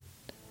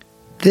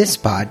This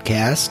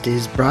podcast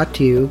is brought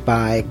to you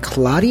by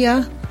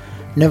Claudia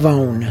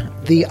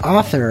Navone, the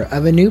author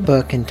of a new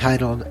book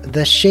entitled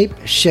The Shape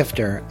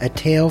Shifter, A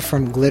Tale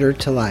from Glitter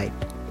to Light.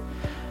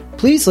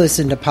 Please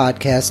listen to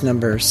podcast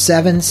number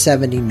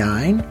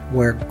 779,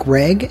 where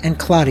Greg and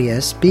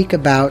Claudia speak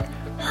about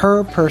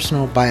her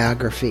personal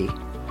biography.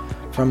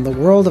 From the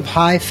world of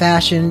high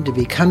fashion to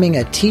becoming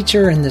a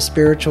teacher in the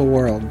spiritual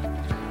world,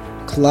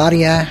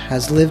 Claudia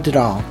has lived it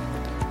all.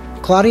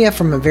 Claudia,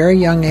 from a very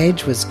young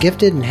age, was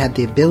gifted and had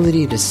the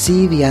ability to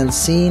see the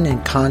unseen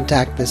and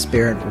contact the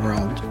spirit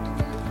world.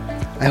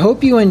 I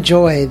hope you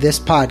enjoy this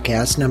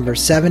podcast, number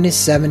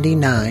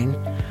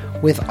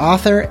 779, with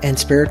author and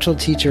spiritual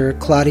teacher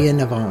Claudia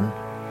Navone.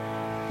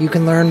 You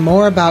can learn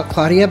more about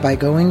Claudia by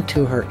going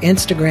to her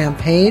Instagram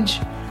page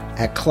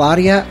at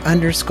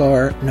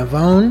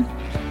Claudia_Navone.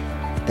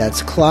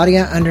 That's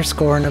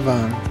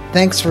Claudia_Navone.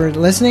 Thanks for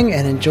listening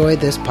and enjoy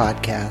this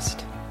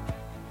podcast.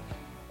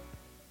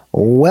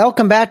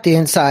 Welcome back to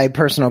Inside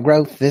Personal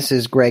Growth. This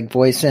is Greg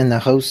Voisin, the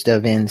host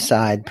of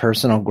Inside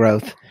Personal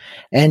Growth.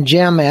 And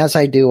Jim, as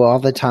I do all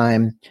the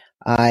time,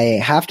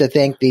 I have to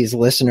thank these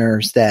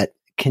listeners that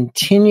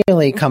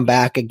continually come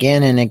back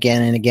again and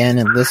again and again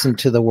and listen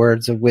to the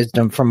words of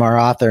wisdom from our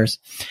authors.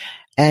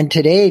 And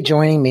today,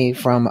 joining me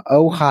from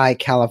Ojai,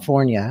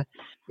 California,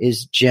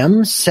 is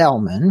Jim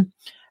Selman.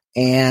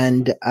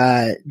 And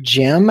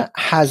Jim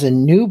has a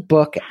new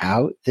book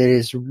out that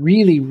is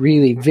really,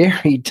 really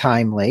very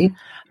timely.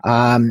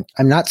 I'm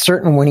not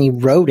certain when he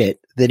wrote it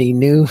that he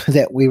knew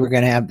that we were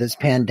going to have this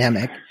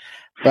pandemic,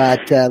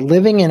 but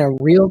living in a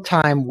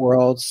real-time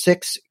world,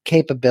 6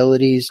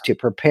 capabilities to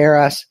prepare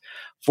us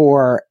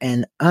for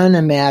an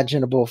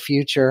unimaginable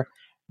future.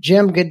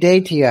 Jim, good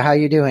day to you. How are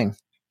you doing?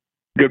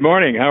 Good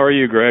morning. How are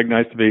you, Greg?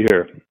 Nice to be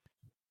here.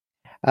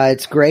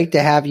 It's great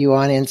to have you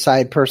on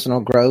Inside Personal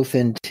Growth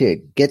and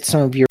to get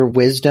some of your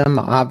wisdom.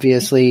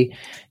 Obviously,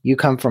 you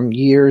come from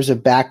years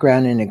of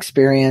background and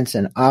experience,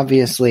 and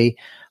obviously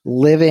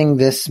living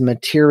this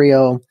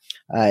material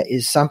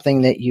is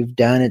something that you've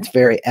done. It's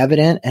very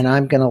evident, and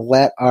I'm going to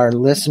let our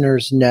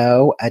listeners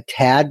know a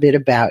tad bit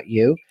about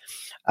you.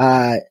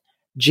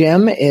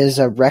 Jim is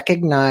a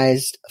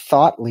recognized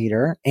thought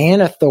leader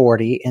and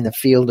authority in the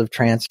field of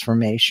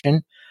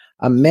transformation,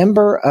 a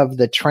member of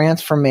the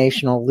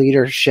Transformational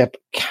Leadership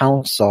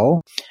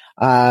Council.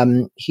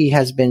 He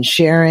has been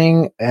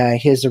sharing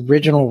his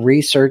original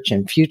research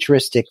and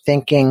futuristic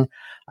thinking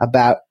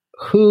about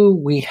who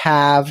we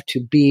have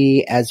to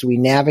be as we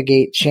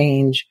navigate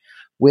change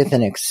with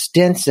an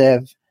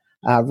extensive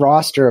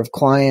roster of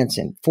clients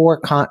in 4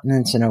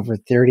 continents and over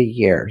 30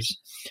 years.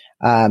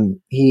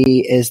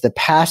 He is the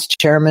past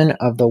chairman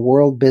of the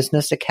World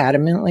Business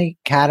Academy.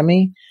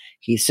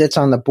 He sits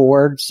on the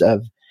boards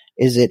of,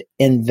 is it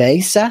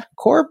Envasa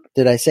Corp?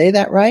 Did I say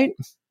that right,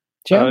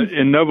 Jim?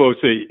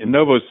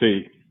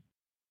 Innovocy.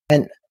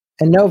 And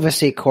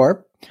Innovocy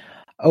Corp.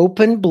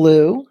 Open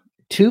Blue,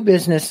 2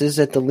 businesses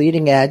at the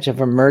leading edge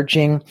of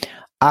emerging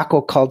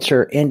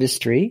aquaculture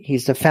industry.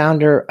 He's the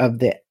founder of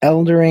the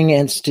Eldering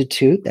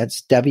Institute.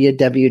 That's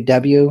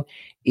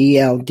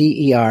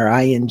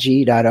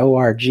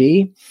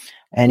www.eldering.org,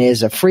 and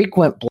is a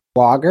frequent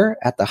blogger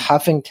at the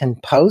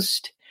Huffington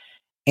Post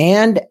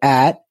and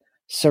at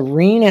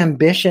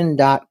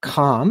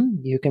sereneambition.com.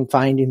 You can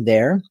find him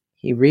there.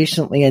 He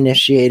recently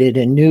initiated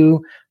a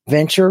new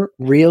venture,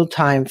 Real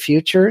Time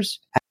Futures,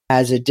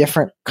 as a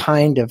different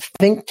kind of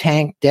think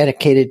tank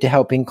dedicated to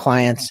helping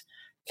clients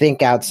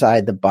think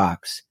outside the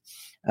box.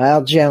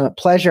 Well, Jim, a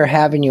pleasure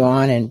having you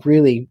on. And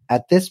really,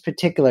 at this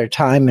particular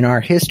time in our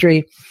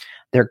history,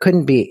 there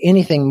couldn't be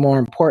anything more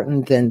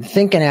important than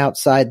thinking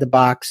outside the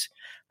box,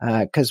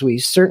 because we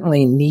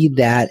certainly need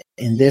that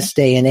in this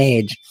day and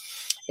age.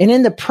 And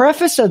in the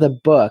preface of the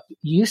book,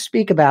 you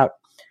speak about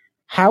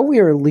how we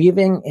are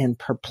living in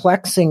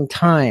perplexing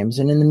times.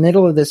 And in the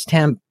middle of this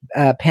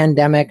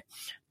pandemic,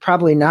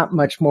 probably not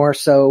much more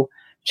so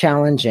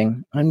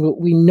challenging. And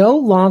we no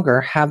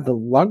longer have the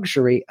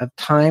luxury of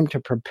time to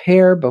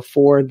prepare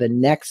before the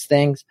next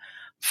thing's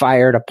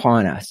fired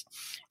upon us.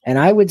 And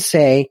I would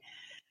say,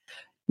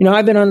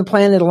 I've been on the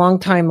planet a long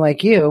time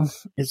like you.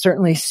 It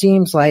certainly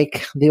seems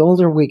like the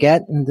older we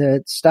get and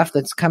the stuff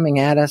that's coming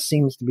at us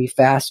seems to be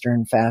faster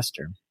and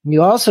faster.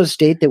 You also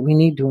state that we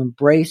need to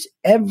embrace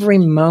every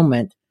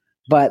moment,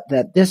 but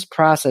that this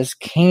process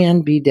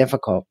can be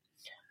difficult.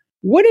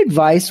 What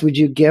advice would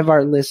you give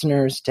our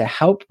listeners to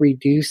help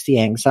reduce the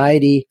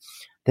anxiety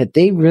that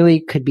they really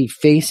could be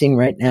facing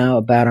right now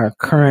about our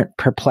current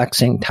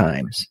perplexing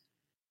times?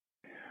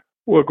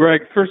 Well,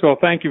 Greg, first of all,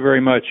 thank you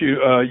very much.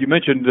 You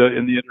mentioned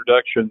in the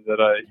introduction that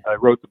I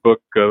wrote the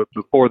book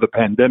before the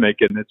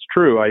pandemic, and it's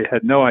true. I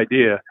had no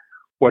idea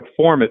what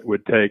form it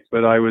would take,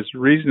 but I was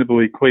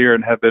reasonably clear,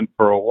 and have been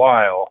for a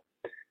while,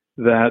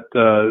 that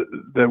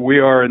we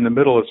are in the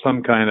middle of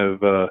some kind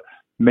of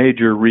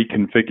major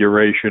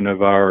reconfiguration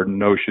of our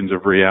notions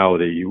of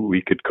reality.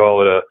 We could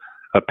call it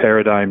a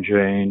paradigm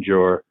change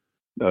or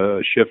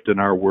a shift in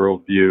our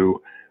worldview.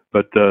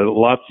 But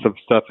lots of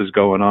stuff is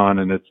going on,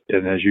 and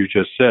as you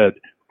just said,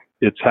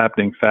 it's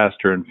happening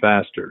faster and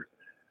faster.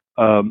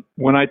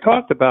 When I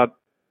talked about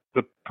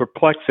the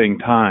perplexing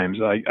times,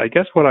 I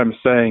guess what I'm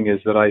saying is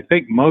that I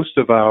think most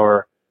of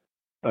our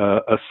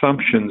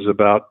assumptions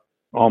about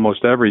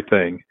almost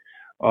everything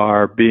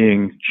are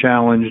being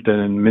challenged and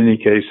in many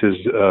cases,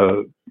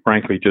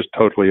 frankly, just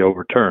totally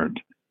overturned.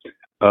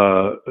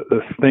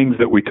 Things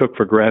that we took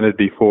for granted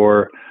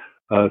before,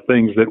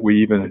 things that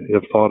we even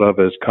have thought of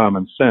as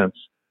common sense,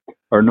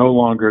 are no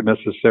longer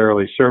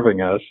necessarily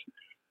serving us.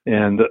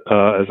 And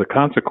as a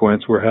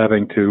consequence, we're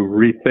having to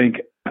rethink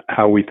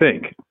how we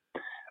think.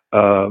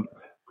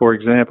 For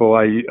example,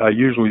 I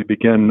usually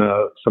begin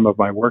some of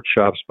my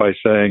workshops by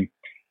saying,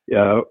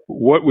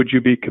 what would you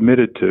be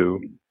committed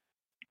to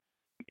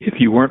if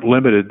you weren't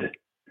limited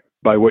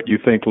by what you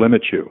think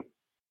limits you?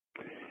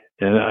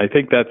 And I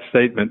think that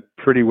statement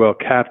pretty well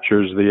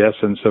captures the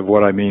essence of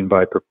what I mean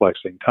by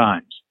perplexing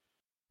times.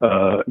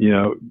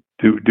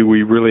 Do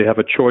we really have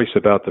a choice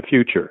about the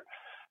future?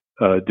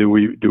 Do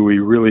we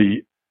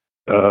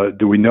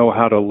know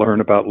how to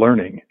learn about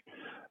learning?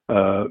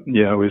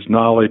 Is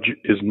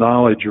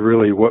knowledge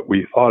really what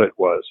we thought it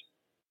was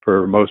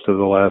for most of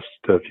the last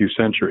few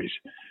centuries?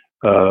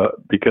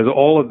 Because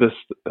all of this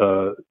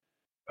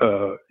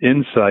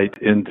insight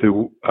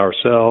into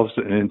ourselves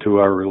and into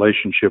our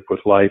relationship with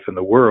life and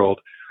the world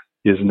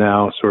is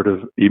now sort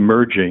of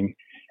emerging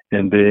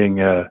and being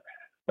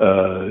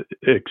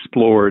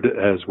explored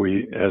as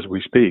we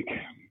speak.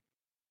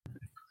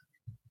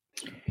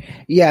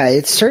 Yeah,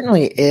 it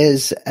certainly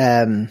is.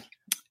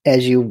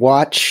 As you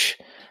watch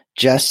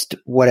just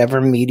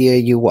whatever media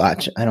you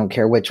watch, I don't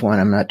care which one,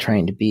 I'm not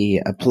trying to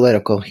be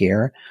political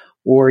here,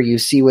 or you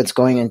see what's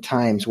going in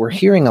Times, we're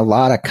hearing a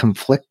lot of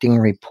conflicting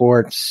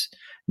reports,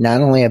 not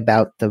only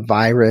about the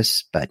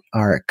virus, but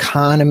our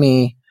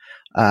economy,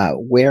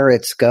 where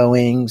it's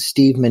going.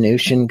 Steve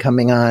Mnuchin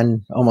coming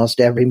on almost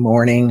every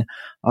morning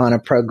on a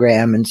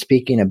program and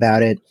speaking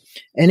about it.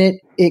 And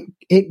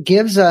it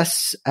gives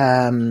us,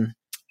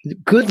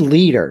 good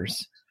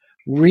leaders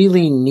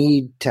really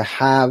need to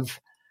have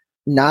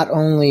not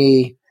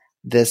only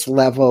this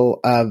level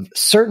of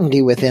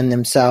certainty within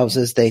themselves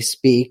as they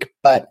speak,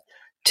 but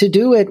to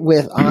do it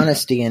with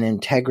honesty and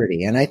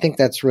integrity. And I think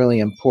that's really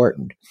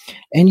important.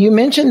 And you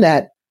mentioned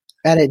that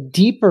at a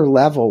deeper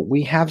level,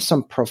 we have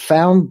some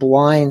profound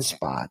blind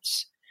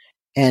spots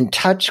and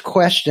touch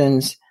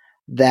questions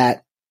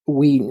that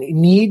we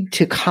need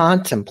to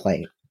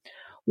contemplate.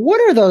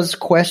 What are those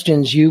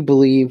questions you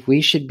believe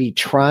we should be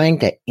trying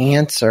to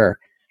answer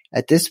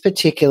at this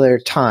particular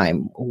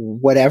time,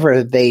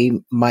 whatever they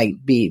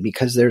might be?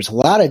 Because there's a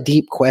lot of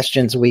deep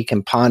questions we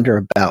can ponder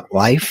about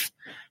life,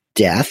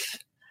 death,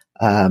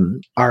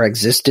 our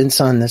existence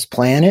on this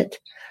planet.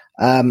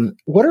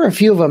 What are a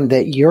few of them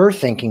that you're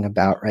thinking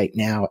about right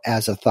now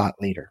as a thought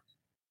leader?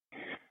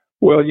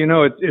 Well,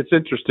 it's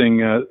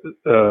interesting,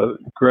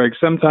 Greg.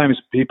 Sometimes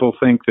people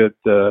think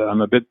that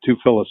I'm a bit too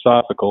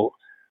philosophical.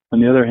 On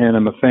the other hand,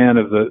 I'm a fan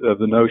of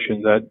the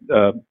notion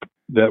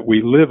that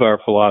we live our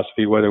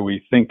philosophy whether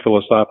we think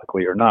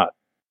philosophically or not.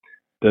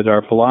 That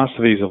our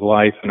philosophies of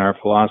life and our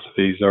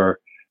philosophies are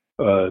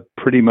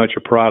pretty much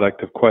a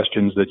product of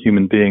questions that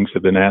human beings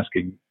have been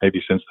asking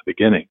maybe since the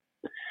beginning.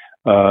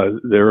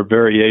 There are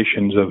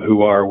variations of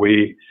who are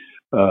we,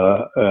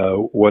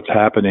 what's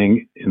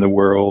happening in the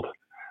world,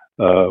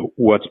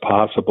 what's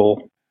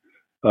possible,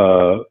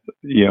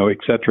 et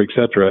cetera, et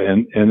cetera.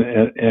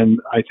 And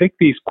I think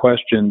these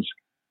questions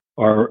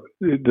are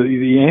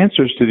the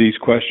answers to these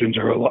questions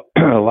are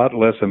a lot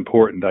less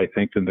important, I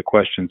think, than the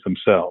questions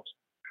themselves,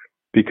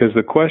 because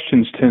the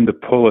questions tend to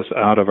pull us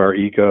out of our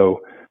ego.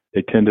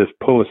 They tend to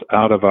pull us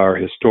out of our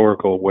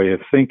historical way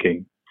of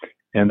thinking,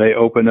 and they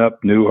open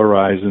up new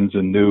horizons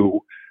and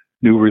new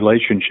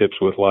relationships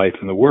with life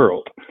and the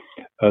world.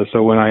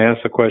 So when I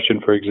ask the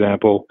question, for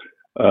example,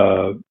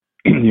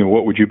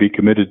 what would you be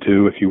committed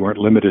to if you weren't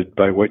limited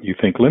by what you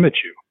think limits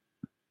you?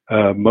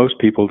 Most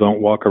people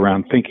don't walk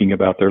around thinking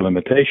about their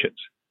limitations.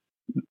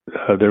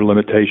 Their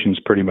limitations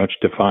pretty much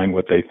define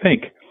what they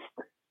think.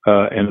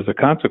 And as a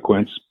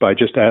consequence, by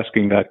just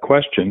asking that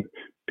question,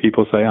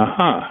 people say,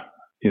 aha,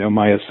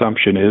 my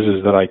assumption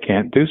is that I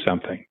can't do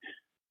something.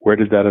 Where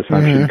did that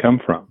assumption come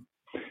from?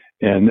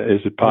 And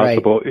is it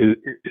possible? Right.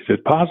 Is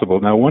it possible?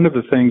 Now, one of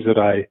the things that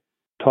I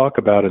talk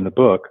about in the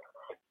book,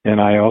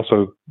 and I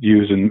also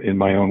use in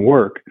my own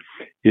work,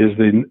 is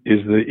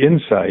the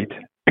insight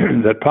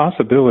that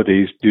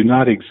possibilities do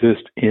not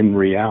exist in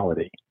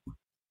reality.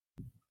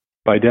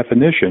 By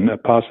definition, a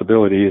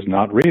possibility is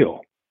not real.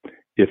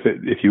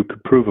 If you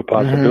could prove a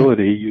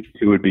possibility,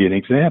 it would be an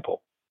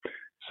example.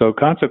 So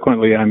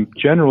consequently, I'm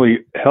generally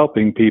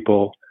helping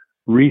people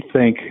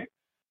rethink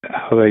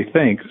how they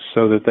think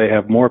so that they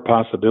have more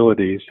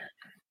possibilities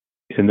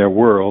in their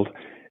world.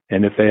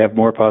 And if they have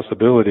more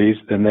possibilities,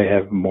 then they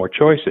have more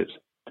choices.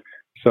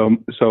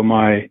 So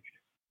my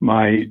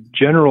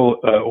general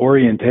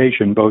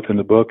orientation, both in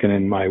the book and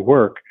in my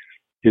work,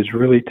 is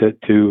really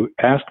to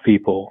ask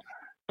people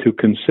to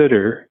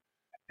consider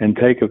and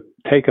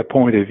take a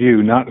point of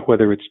view, not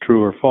whether it's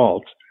true or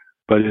false,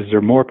 but is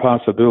there more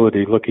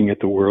possibility looking at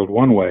the world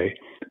one way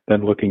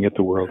than looking at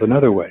the world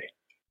another way?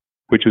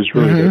 which is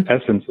really the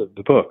essence of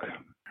the book.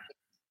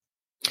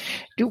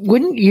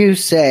 Wouldn't you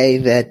say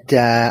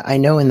that, I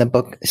know in the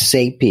book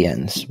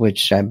Sapiens,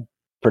 which I'm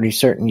pretty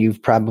certain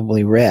you've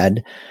probably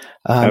read,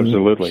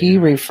 Absolutely.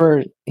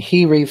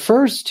 He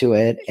refers to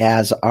it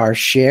as our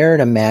shared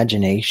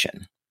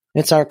imagination.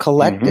 It's our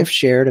collective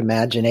shared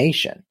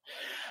imagination.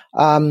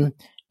 And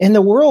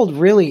the world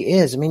really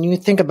is. I mean, you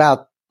think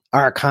about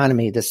our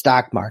economy, the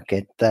stock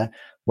market, the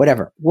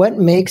whatever. What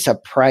makes a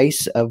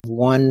price of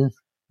one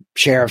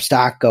share of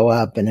stock go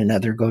up and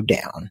another go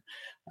down?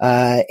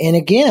 And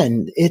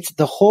again, it's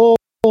the whole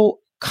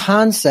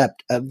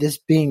concept of this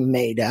being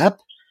made up.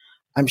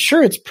 I'm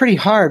sure it's pretty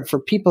hard for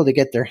people to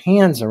get their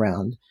hands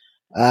around.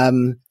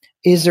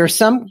 Is there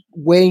some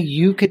way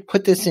you could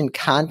put this in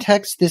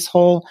context, this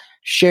whole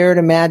shared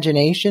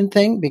imagination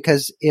thing?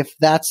 Because if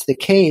that's the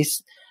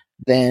case,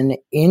 then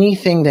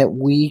anything that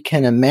we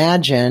can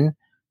imagine,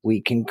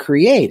 we can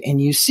create. And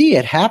you see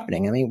it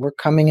happening. I mean, we're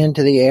coming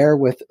into the air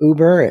with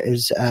Uber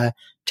is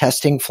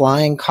testing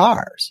flying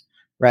cars,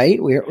 right?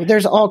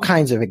 There's all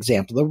kinds of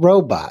examples, the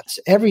robots,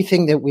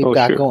 everything that we've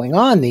got going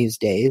on these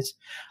days.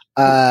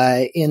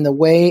 In the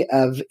way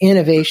of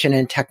innovation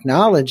and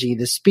technology,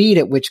 the speed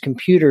at which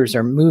computers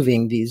are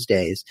moving these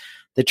days,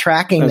 the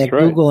tracking that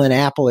Google and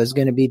Apple is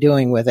going to be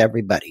doing with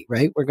everybody,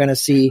 right? We're going to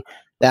see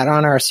that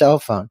on our cell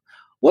phone.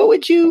 What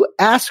would you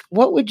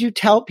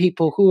tell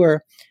people who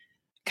are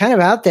kind of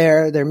out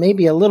there, they're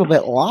maybe a little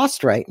bit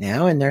lost right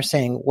now, and they're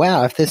saying,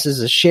 wow, if this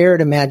is a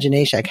shared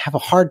imagination, I have a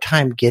hard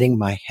time getting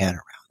my head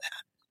around.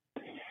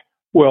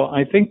 Well,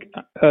 I think,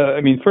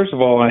 first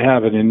of all, I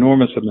have an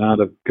enormous amount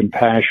of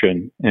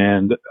compassion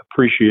and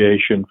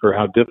appreciation for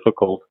how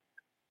difficult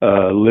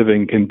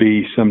living can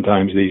be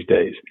sometimes these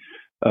days.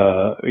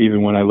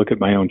 Even when I look at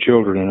my own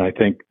children and I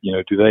think,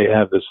 do they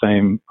have the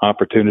same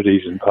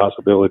opportunities and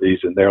possibilities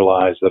in their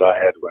lives that I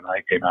had when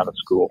I came out of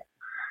school?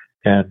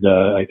 And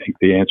I think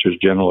the answer is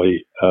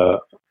generally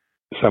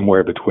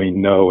somewhere between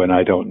no and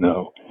I don't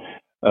know.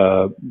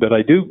 But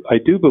I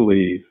do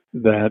believe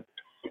that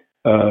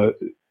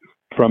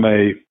from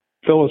a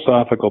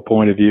philosophical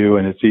point of view,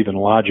 and it's even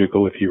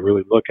logical if you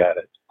really look at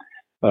it,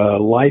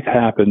 life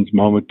happens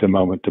moment to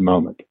moment to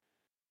moment.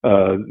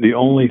 The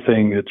only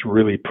thing that's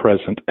really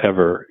present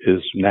ever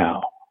is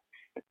now.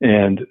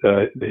 And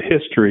the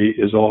history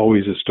is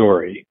always a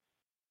story,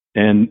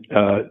 and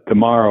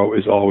tomorrow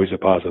is always a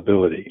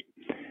possibility.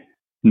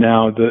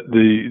 Now,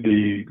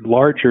 the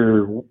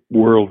larger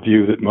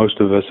worldview that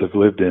most of us have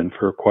lived in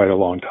for quite a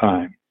long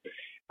time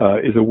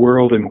is a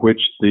world in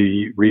which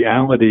the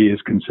reality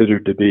is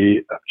considered to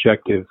be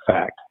objective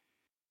fact,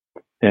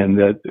 and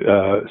that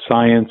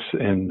science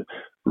and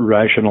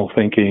rational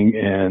thinking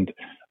and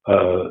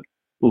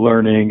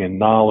learning and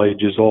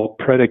knowledge is all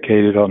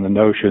predicated on the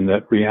notion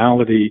that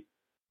reality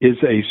is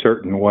a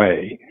certain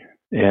way.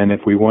 And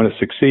if we want to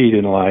succeed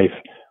in life,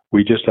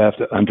 we just have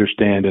to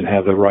understand and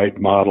have the right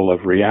model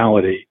of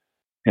reality,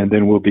 and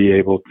then we'll be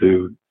able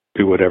to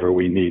do whatever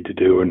we need to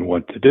do and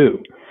want to do.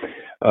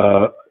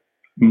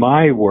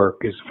 My work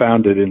is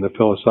founded in the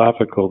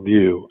philosophical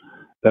view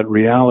that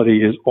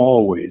reality is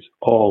always,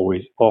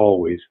 always,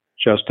 always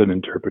just an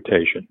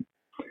interpretation,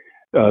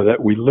 that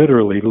we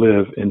literally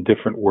live in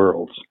different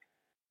worlds.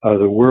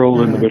 The world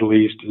in the Middle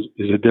East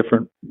is a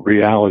different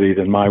reality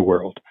than my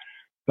world.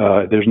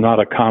 There's not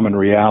a common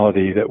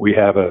reality that we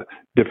have a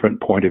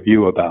different point of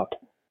view about.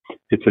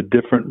 It's a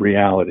different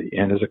reality.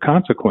 And as a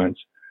consequence,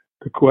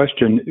 the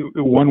question,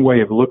 one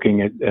way of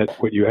looking at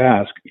what you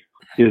ask,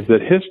 is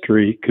that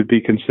history could be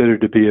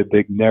considered to be a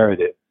big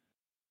narrative.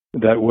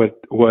 That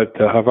what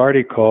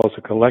Havarti calls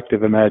a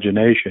collective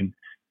imagination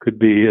could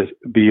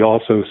be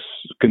also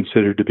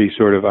considered to be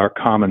sort of our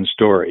common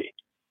story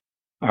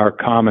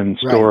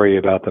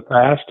about the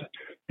past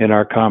and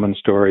our common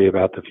story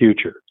about the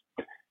future.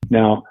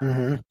 Now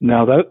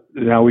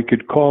we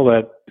could call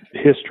that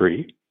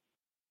history,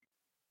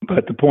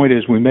 but the point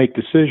is we make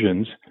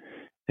decisions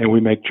and we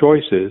make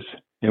choices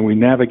and we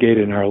navigate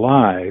in our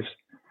lives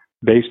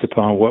based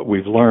upon what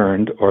we've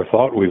learned or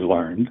thought we've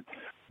learned,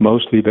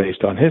 mostly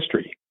based on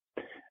history.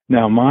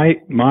 Now, my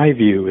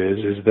view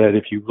is that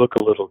if you look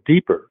a little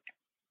deeper,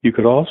 you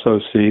could also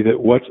see that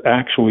what's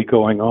actually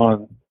going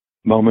on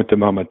moment to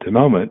moment to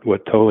moment,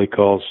 what Tolle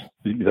calls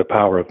the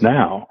power of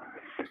now,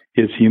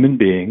 is human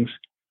beings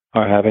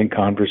are having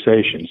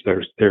conversations.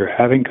 They're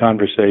having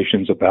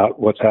conversations about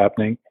what's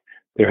happening.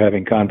 They're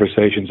having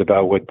conversations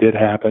about what did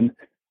happen,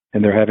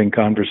 and they're having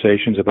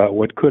conversations about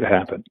what could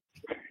happen.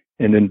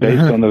 And then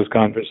based on those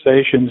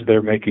conversations,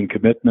 they're making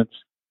commitments,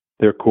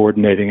 they're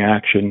coordinating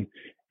action,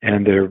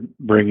 and they're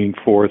bringing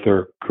forth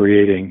or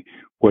creating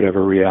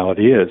whatever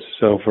reality is.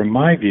 So from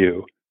my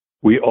view,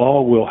 we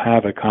all will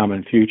have a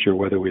common future,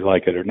 whether we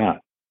like it or not.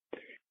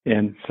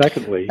 And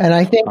secondly, and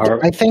I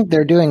think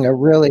they're doing a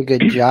really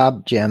good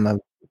job, Jim,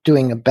 of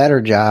doing a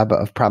better job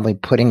of probably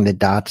putting the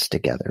dots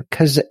together.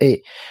 Because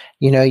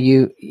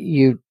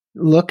you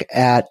look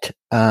at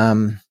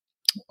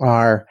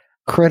our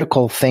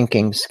critical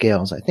thinking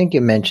skills. I think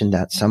you mentioned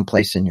that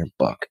someplace in your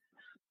book.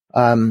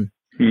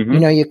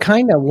 You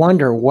kind of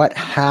wonder what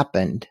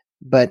happened,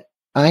 but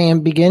I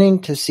am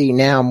beginning to see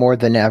now more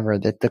than ever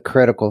that the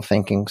critical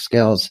thinking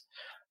skills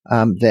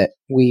that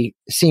we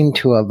seem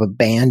to have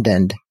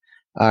abandoned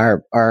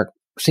are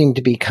seem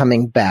to be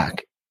coming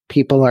back.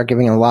 People are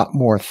giving a lot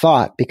more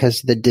thought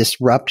because the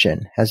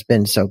disruption has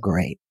been so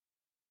great.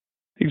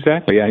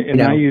 Exactly,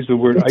 I use the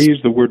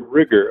word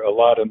rigor a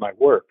lot in my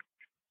work,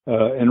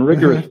 and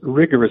rigorous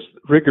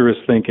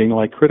thinking,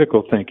 like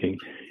critical thinking.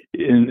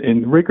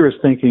 In rigorous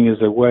thinking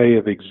is a way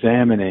of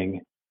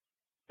examining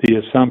the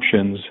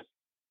assumptions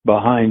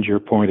behind your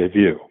point of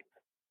view.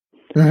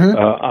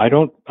 I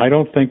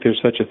don't think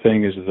there's such a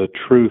thing as the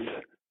truth,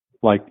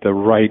 like the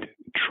right,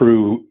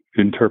 true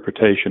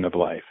interpretation of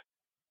life.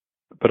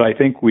 But I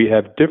think we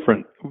have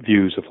different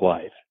views of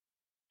life.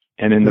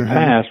 And in the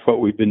past, what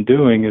we've been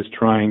doing is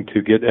trying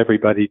to get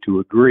everybody to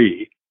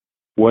agree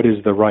what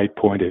is the right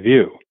point of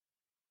view.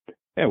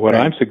 And what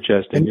I'm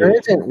suggesting there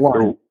isn't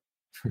one.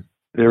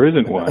 There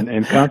isn't one.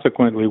 And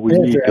consequently, we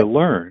need to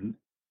learn.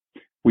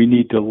 We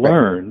need to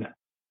learn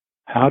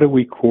how do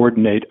we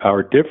coordinate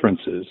our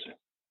differences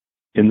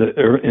in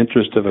the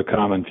interest of a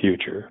common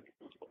future,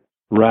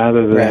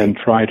 rather than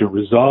try to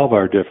resolve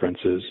our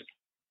differences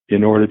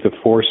in order to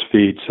force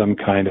feed some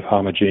kind of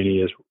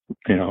homogeneous,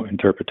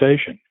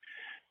 interpretation.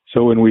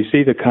 So when we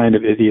see the kind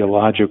of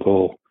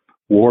ideological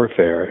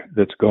warfare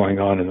that's going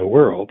on in the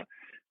world,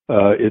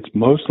 it's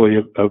mostly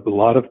a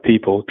lot of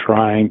people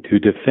trying to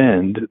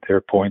defend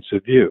their points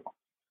of view.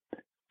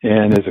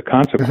 And as a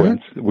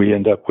consequence, we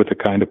end up with the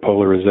kind of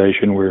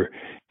polarization we're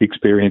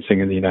experiencing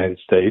in the United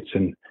States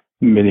and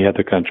many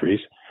other countries.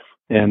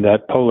 And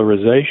that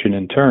polarization,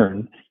 in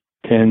turn,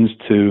 tends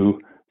to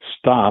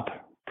stop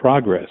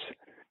progress,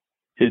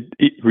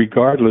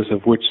 regardless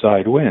of which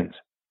side wins.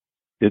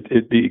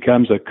 It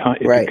becomes a kind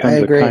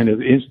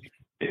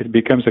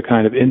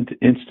of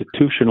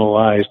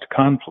institutionalized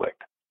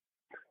conflict,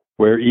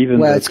 where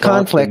even it's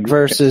conflict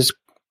versus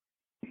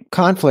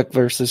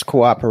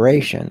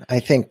cooperation.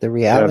 I think the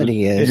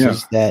reality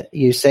is that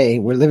you say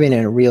we're living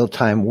in a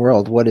real-time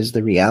world. What is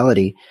the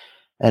reality?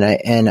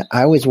 And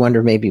I always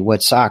wonder maybe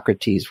what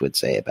Socrates would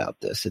say about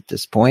this at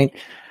this point.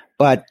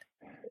 But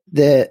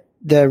the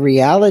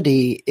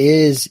reality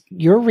is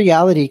your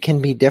reality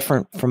can be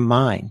different from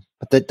mine,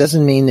 but that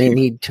doesn't mean they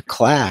need to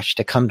clash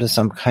to come to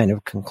some kind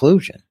of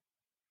conclusion.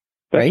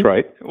 That's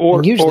right.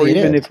 Or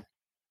even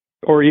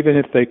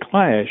if they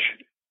clash,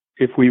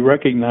 if we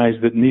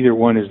recognize that neither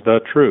one is the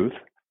truth,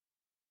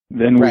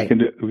 then we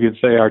can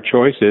say our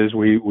choice is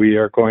we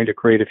are going to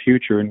create a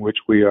future in which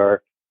we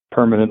are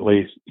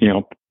permanently,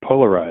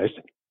 polarized,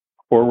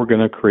 or we're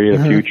going to create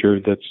a future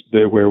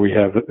where we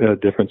have a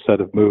different set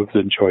of moves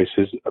and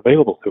choices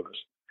available to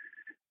us.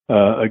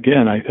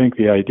 Again, I think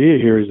the idea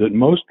here is that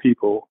most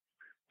people,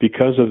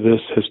 because of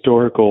this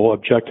historical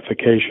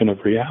objectification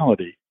of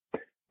reality,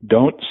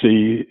 don't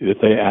see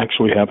that they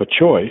actually have a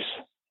choice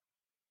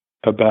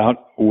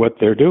about what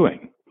they're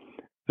doing.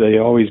 They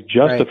always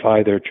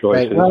justify their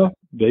choices. Well,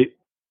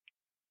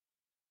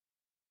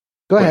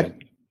 go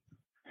ahead.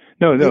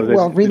 No.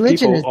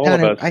 Religion has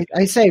done.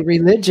 I say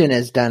religion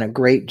has done a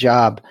great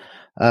job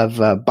of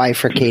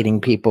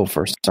bifurcating people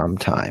for some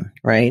time,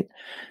 right?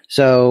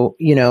 So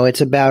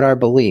it's about our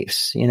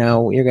beliefs.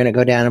 You're going to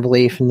go down a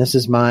belief, and this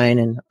is mine,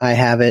 and I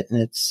have it,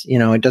 and it's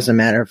it doesn't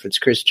matter if it's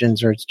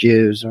Christians or it's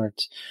Jews or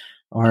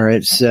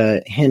it's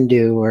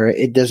Hindu, or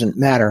it doesn't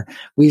matter.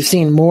 We've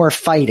seen more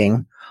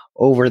fighting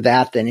over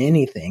that than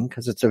anything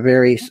because it's a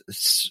very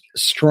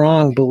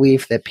strong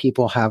belief that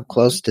people have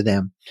close to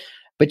them.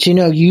 But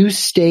you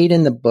state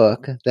in the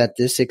book that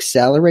this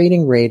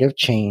accelerating rate of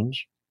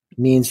change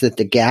means that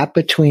the gap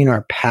between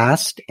our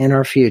past and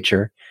our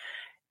future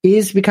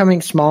is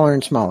becoming smaller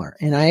and smaller.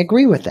 And I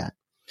agree with that.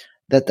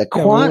 That the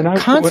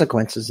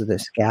consequences of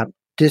this gap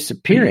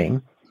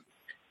disappearing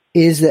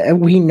is that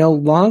we no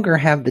longer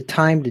have the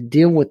time to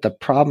deal with the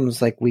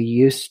problems like we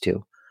used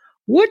to.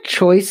 What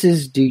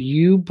choices do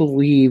you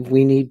believe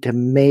we need to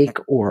make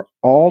or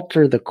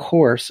alter the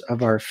course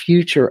of our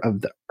future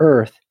of the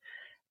earth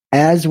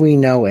as we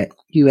know it?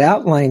 You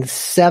outlined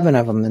 7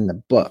 of them in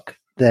the book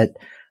that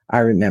I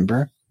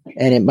remember,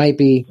 and it might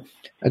be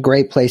a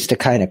great place to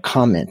kind of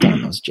comment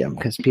on those, Jim,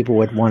 because people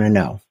would want to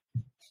know.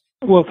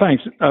 Well,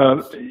 thanks.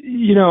 I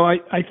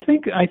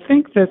think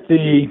that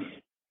the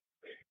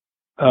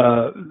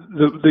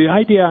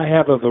idea I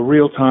have of a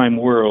real-time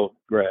world,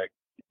 Greg,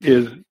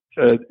 is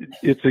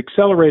it's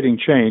accelerating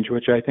change,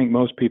 which I think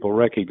most people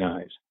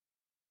recognize.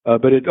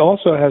 But it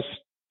also has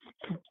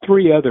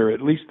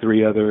at least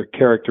three other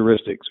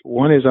characteristics.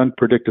 One is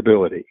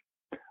unpredictability.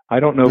 I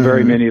don't know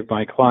very many of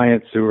my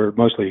clients who are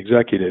mostly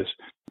executives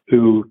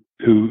who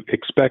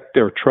expect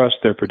or trust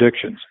their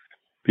predictions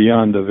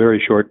beyond a very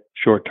short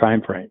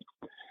time frame.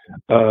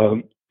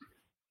 So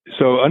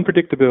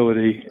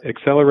unpredictability,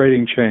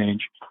 accelerating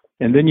change,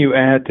 and then you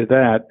add to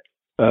that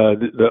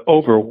the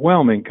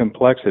overwhelming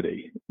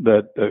complexity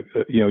that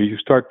you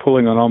start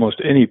pulling on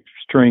almost any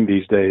string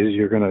these days,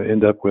 you're going to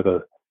end up with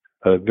a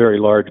very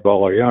large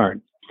ball of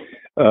yarn.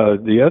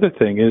 The other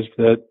thing is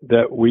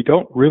that we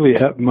don't really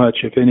have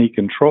much, if any,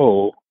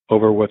 control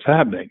over what's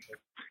happening.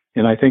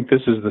 And I think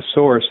this is the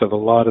source of a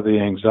lot of the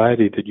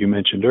anxiety that you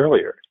mentioned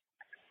earlier.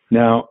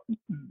 Now,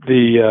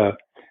 the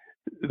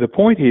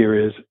point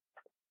here is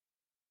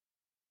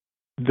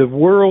the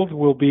world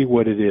will be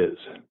what it is.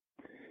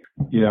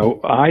 You know,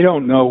 I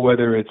don't know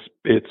whether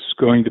it's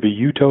going to be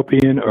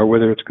utopian or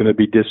whether it's going to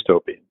be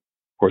dystopian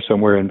or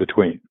somewhere in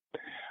between.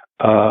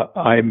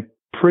 I'm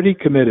pretty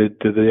committed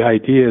to the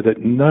idea that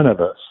none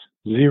of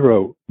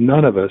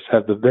us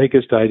have the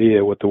vaguest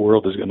idea what the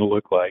world is going to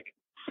look like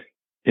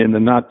in the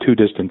not too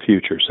distant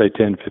future, say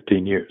 10,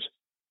 15 years.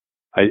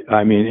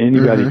 I mean,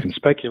 anybody can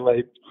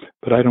speculate,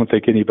 but I don't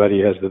think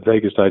anybody has the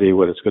vaguest idea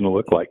what it's going to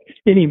look like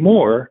any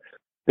more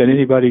than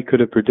anybody could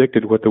have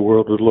predicted what the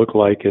world would look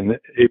like in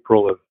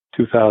April of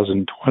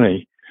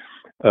 2020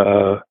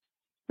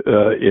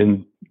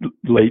 in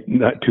late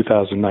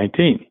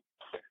 2019.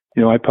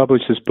 You know, I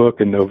published this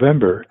book in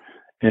November,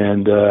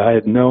 and I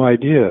had no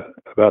idea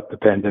about the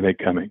pandemic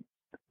coming.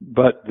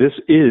 But this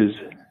is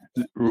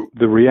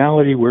the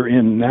reality we're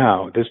in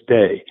now, this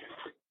day,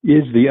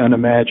 is the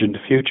unimagined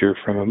future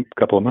from a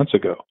couple of months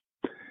ago.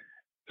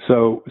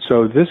 So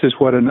this is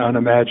what an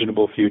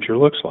unimaginable future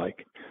looks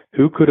like.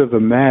 Who could have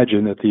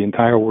imagined that the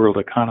entire world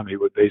economy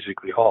would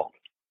basically halt?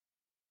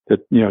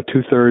 That, you know,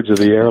 2/3 of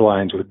the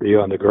airlines would be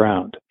on the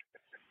ground.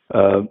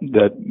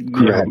 That,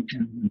 you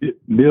know,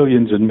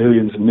 millions and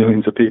millions and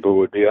millions of people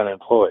would be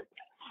unemployed.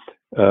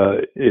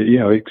 You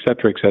know, et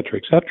cetera, et cetera,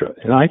 et cetera.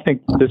 And I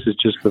think this is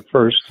just the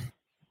first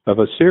of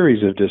a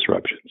series of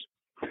disruptions.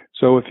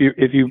 So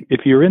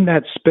if you're in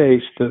that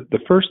space, the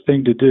first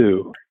thing to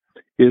do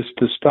is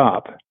to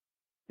stop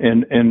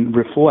and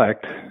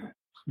reflect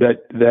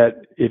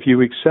that if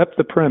you accept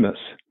the premise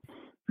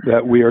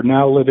that we are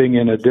now living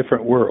in a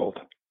different world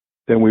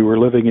than we were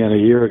living in a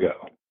year ago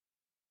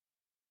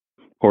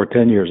or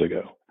 10 years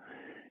ago,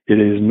 it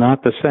is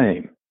not the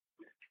same.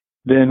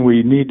 Then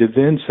we need to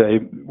say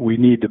we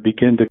need to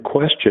begin to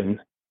question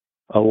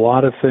a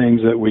lot of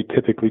things that we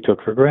typically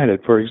took for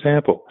granted. For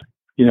example,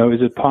 you know,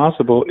 is it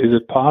possible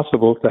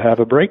to have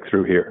a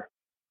breakthrough here?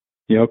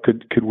 You know,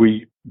 could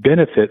we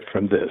benefit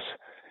from this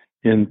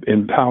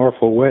in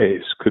powerful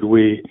ways? Could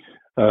we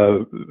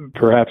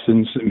perhaps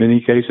in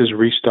many cases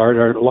restart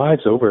our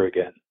lives over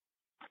again?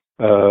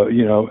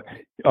 You know,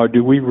 or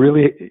do we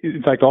really,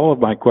 in fact, all of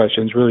my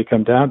questions really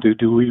come down to,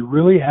 do we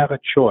really have a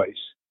choice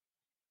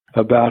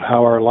about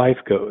how our life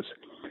goes?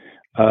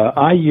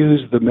 I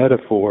use the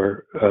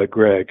metaphor,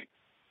 Greg,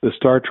 the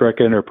Star Trek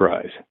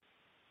Enterprise,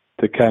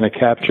 to kind of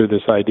capture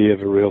this idea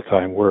of a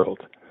real-time world.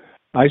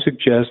 I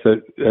suggest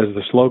that, as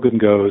the slogan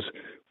goes,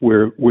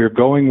 we're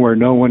going where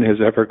no one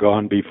has ever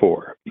gone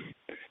before,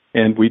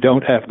 and we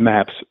don't have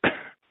maps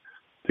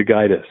to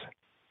guide us.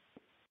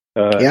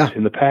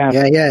 In the past,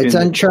 it's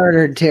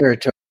uncharted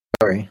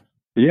territory.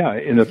 Yeah,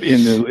 in a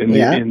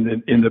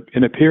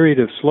period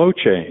of slow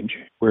change,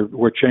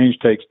 where change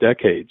takes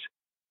decades,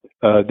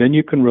 then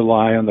you can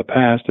rely on the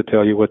past to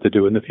tell you what to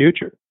do in the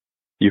future.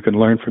 You can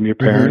learn from your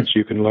parents.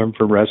 You can learn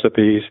from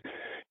recipes.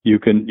 You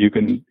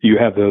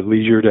have the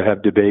leisure to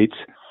have debates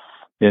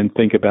and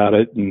think about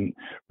it and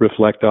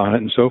reflect on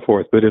it and so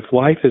forth. But if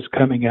life is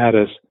coming at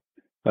us,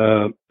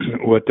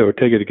 what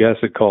Ortega de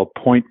Gasset called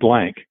point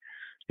blank,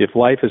 if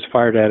life is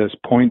fired at us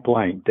point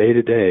blank, day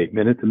to day,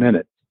 minute to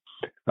minute,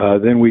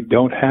 then we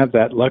don't have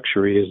that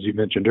luxury, as you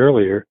mentioned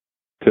earlier,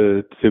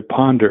 to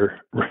ponder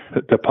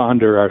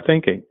our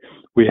thinking.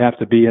 We have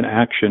to be in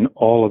action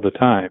all of the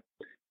time,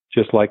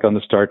 just like on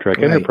the Star Trek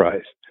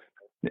Enterprise.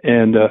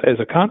 And as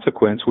a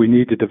consequence, we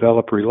need to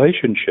develop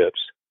relationships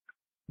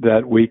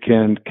that we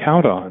can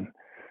count on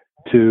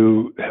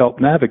to help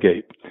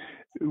navigate.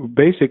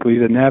 Basically,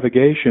 the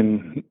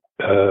navigation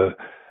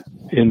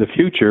in the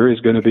future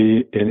is going to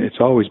be, and it's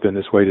always been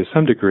this way to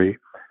some degree,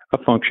 a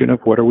function of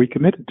what are we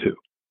committed to.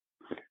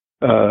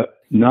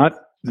 Not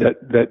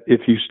that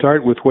if you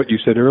start with what you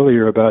said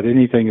earlier about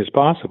anything is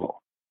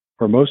possible,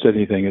 or most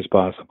anything is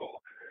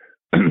possible,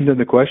 then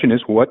the question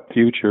is, what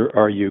future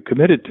are you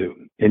committed to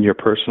in your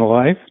personal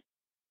life,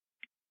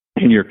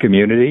 in your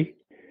community,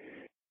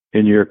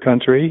 in your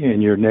country,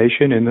 in your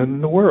nation, and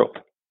in the world?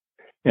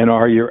 And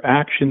are your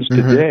actions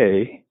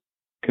today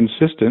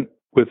consistent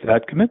with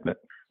that commitment,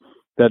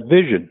 that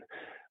vision?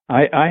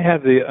 I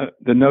have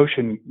the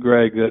notion,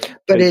 Greg, that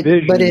but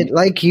it,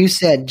 like you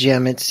said,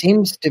 Jim, it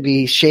seems to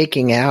be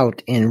shaking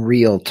out in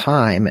real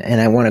time, and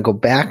I want to go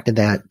back to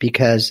that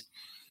because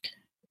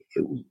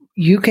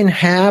you can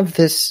have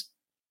this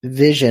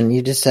vision.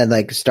 You just said,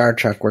 like Star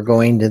Trek, we're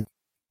going to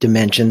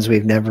dimensions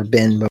we've never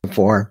been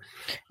before,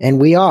 and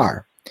we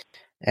are.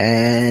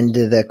 And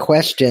the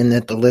question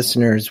that the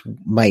listeners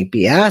might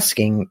be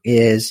asking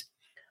is,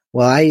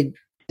 well,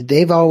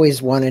 they've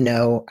always want to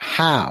know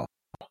how.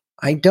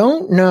 I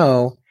don't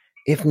know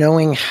if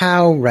knowing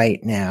how right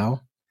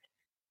now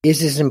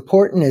is as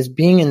important as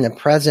being in the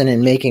present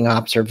and making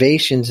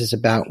observations is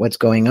about what's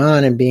going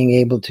on and being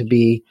able to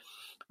be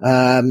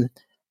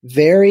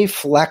very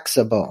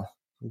flexible,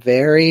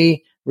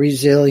 very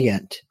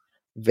resilient,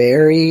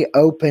 very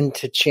open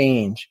to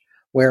change.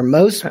 Where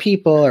most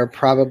people are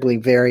probably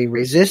very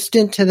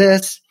resistant to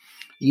this,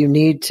 you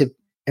need to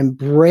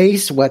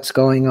embrace what's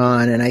going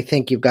on. And I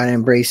think you've got to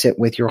embrace it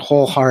with your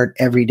whole heart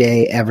every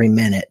day, every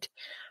minute.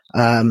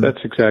 That's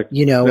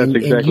exactly.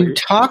 And you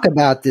talk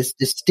about this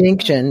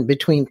distinction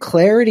between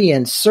clarity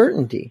and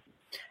certainty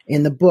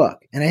in the book.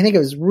 And I think it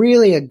was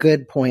really a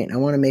good point. I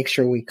want to make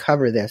sure we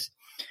cover this.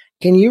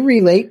 Can you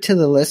relate to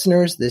the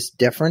listeners this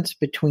difference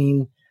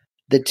between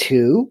the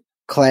two,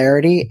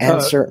 clarity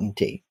and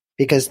certainty?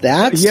 Because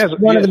that's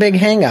one of the big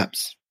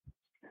hangups.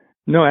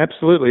 No,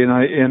 absolutely,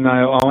 and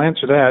I'll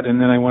answer that,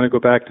 and then I want to go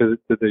back to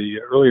the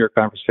earlier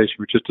conversation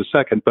for just a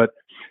second. But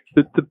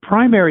the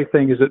primary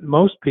thing is that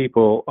most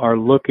people are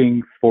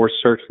looking for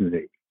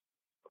certainty.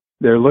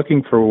 They're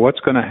looking for what's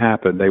going to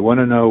happen. They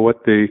want to know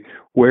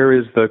where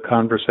is the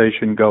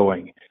conversation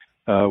going,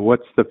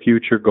 what's the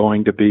future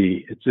going to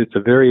be. It's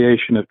a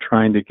variation of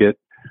trying to get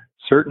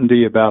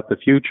certainty about the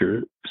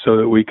future, so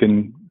that we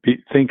can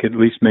at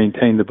least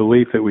maintain the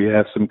belief that we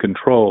have some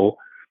control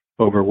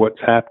over what's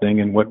happening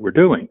and what we're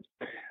doing.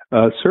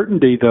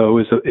 Certainty, though,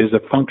 is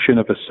a function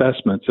of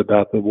assessments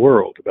about the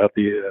world, about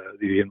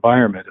the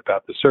environment,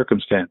 about the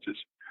circumstances.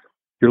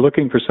 You're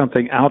looking for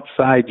something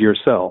outside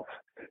yourself: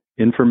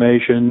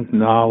 information,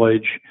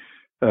 knowledge,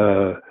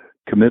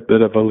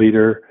 commitment of a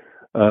leader.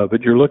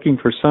 But you're looking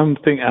for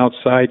something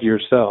outside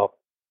yourself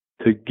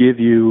to give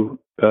you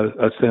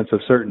a sense of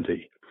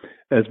certainty.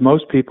 As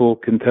most people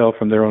can tell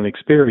from their own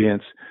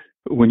experience,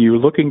 when you're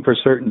looking for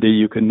certainty,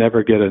 you can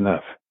never get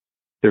enough.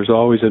 There's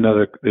always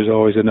another,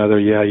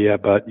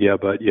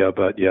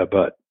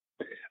 but.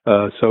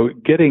 So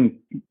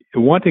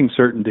wanting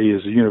certainty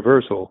is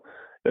universal.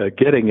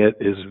 Getting it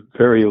is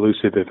very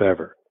elusive, if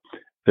ever.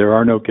 There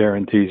are no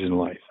guarantees in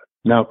life.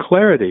 Now,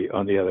 clarity,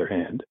 on the other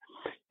hand,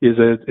 is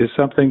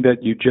something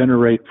that you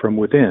generate from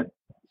within.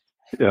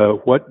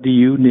 What do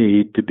you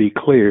need to be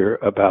clear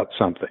about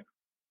something?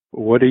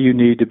 What do you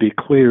need to be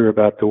clear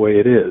about the way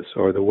it is,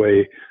 or the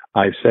way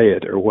I say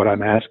it, or what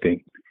I'm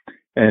asking?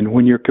 And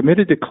when you're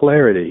committed to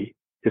clarity,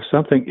 if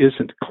something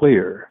isn't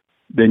clear,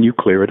 then you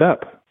clear it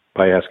up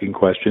by asking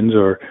questions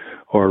or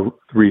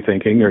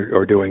rethinking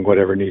or doing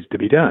whatever needs to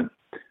be done.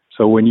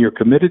 So when you're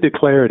committed to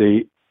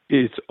clarity,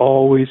 it's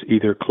always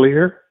either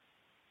clear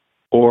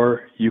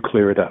or you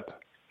clear it up.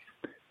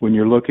 When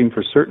you're looking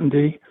for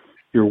certainty,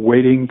 you're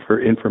waiting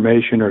for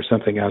information or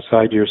something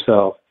outside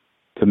yourself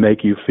to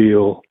make you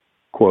feel,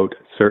 quote,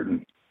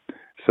 certain.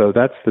 So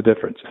that's the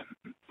difference.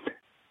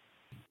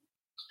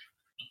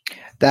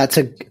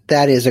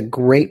 That is a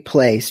great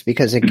place,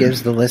 because it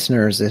gives the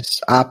listeners this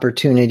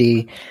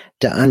opportunity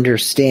to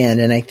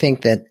understand. And I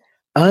think that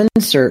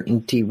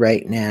uncertainty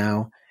right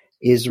now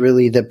is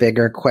really the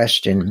bigger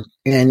question.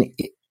 And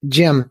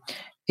Jim,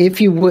 if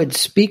you would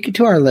speak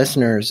to our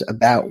listeners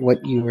about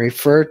what you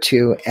refer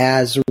to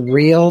as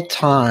real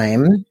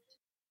time,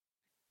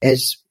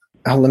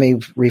 let me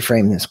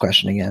reframe this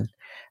question again.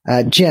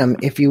 Jim,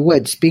 if you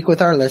would speak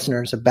with our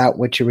listeners about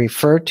what you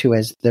refer to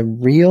as the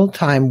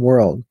real-time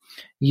world.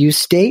 You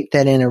state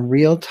that in a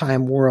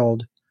real-time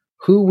world,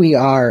 who we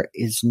are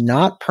is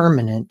not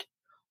permanent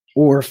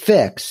or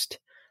fixed,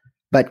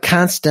 but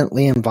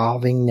constantly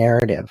evolving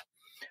narrative.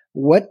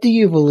 What do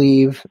you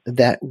believe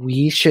that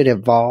we should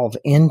evolve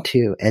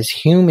into as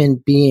human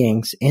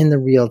beings in the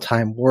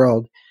real-time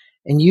world?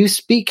 And you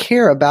speak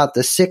here about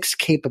the 6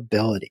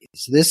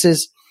 capabilities. This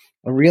is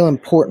a real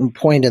important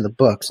point of the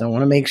book, so I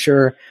want to make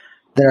sure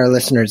that our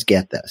listeners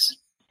get this.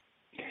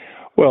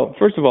 Well,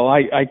 first of all,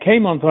 I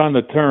came upon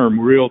the term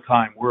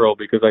real-time world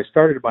because I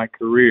started my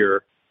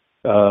career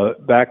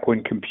back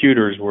when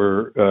computers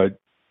were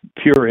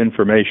pure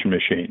information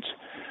machines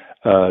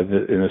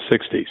in the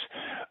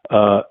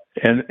 60s.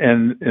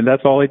 And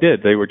that's all they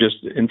did. They were just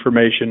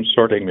information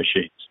sorting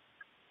machines.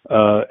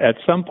 At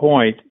some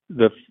point,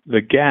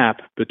 the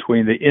gap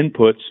between the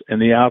inputs and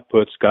the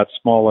outputs got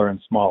smaller and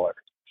smaller.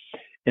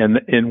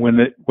 And when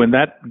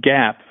that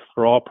gap,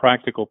 for all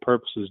practical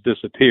purposes,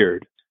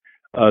 disappeared,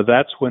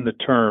 that's when the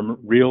term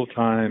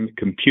real-time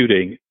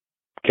computing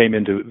came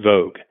into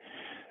vogue.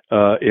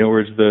 In other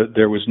words,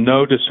 there was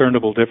no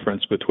discernible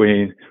difference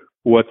between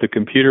what the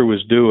computer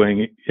was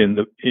doing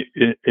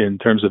in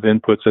terms of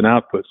inputs and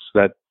outputs.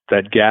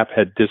 That gap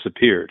had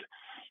disappeared.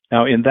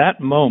 Now, in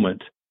that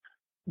moment,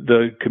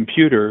 the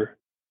computer,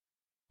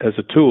 as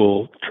a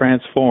tool,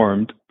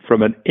 transformed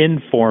from an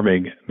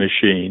informing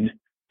machine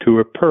to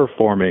a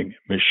performing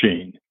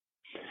machine.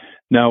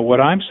 Now,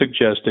 what I'm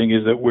suggesting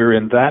is that we're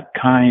in that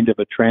kind of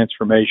a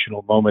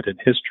transformational moment in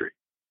history,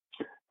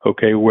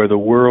 okay, where the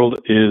world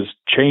is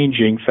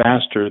changing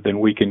faster than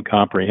we can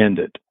comprehend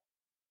it.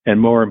 And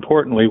more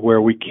importantly,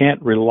 where we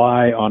can't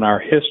rely on our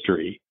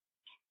history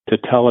to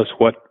tell us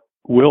what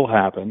will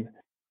happen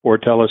or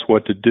tell us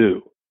what to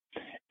do.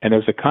 And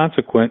as a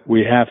consequence,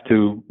 we have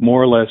to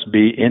more or less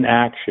be in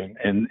action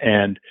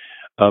and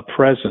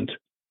present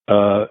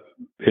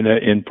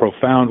in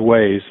profound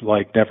ways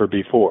like never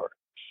before.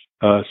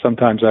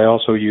 Sometimes I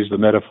also use the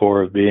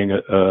metaphor of being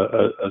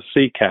a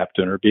sea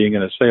captain or being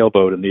in a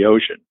sailboat in the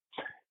ocean.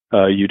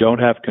 You don't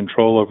have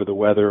control over the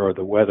weather or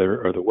the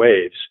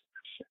waves,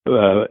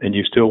 and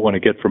you still want to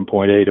get from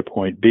point A to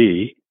point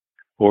B.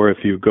 Or if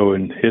you go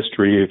in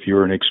history, if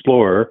you're an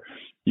explorer,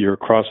 you're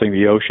crossing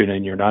the ocean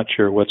and you're not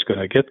sure what's going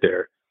to get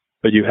there.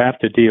 But you have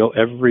to deal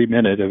every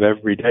minute of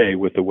every day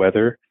with the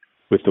weather,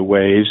 with the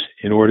waves,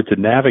 in order to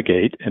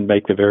navigate and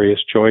make the various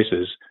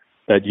choices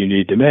that you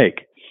need to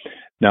make.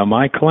 Now,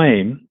 my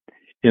claim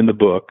in the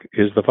book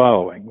is the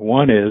following.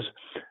 One is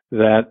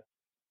that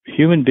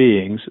human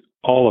beings,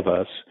 all of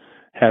us,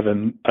 have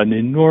an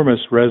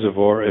enormous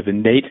reservoir of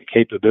innate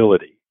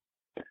capability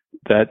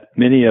that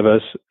many of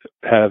us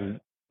have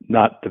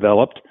not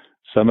developed.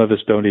 Some of us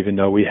don't even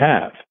know we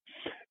have.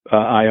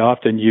 I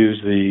often use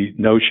the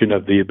notion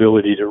of the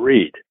ability to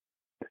read.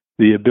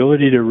 The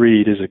ability to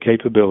read is a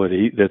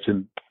capability that's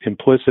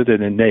implicit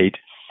and innate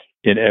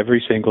in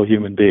every single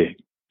human being,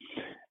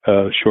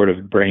 short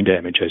of brain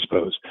damage, I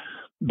suppose.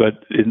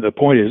 But the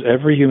point is,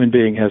 every human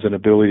being has an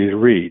ability to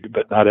read,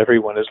 but not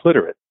everyone is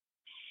literate.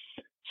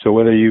 So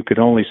whether you can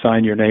only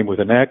sign your name with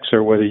an X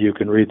or whether you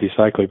can read the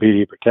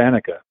Encyclopedia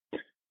Britannica,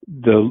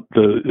 the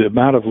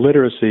amount of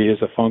literacy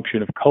is a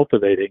function of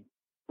cultivating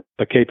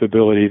a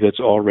capability that's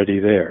already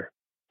there.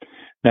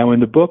 Now, in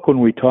the book, when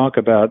we talk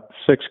about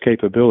 6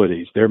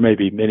 capabilities, there may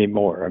be many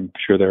more. I'm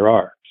sure there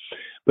are.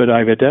 But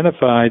I've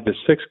identified the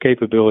 6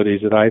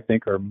 capabilities that I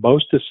think are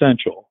most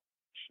essential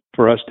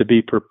for us to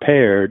be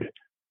prepared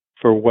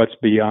for what's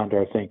beyond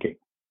our thinking.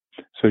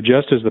 So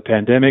just as the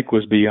pandemic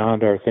was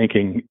beyond our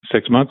thinking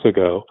 6 months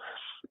ago,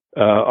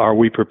 are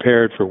we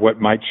prepared for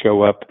what might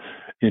show up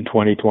in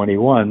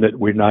 2021 that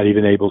we're not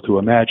even able to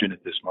imagine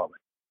at this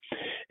moment?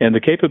 And the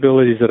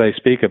capabilities that I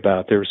speak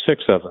about, there are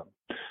 6 of them.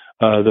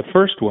 The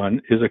first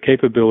one is a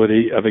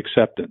capability of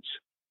acceptance,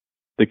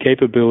 the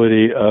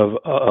capability of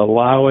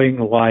allowing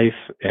life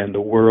and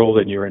the world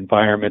and your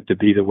environment to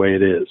be the way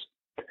it is,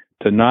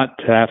 to not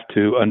have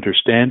to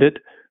understand it,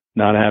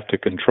 not have to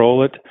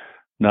control it,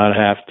 not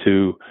have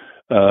to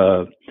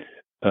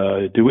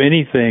do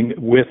anything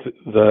with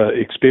the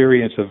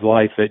experience of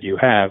life that you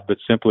have, but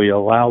simply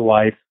allow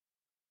life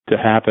to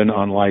happen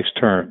on life's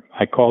term.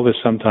 I call this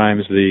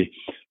sometimes the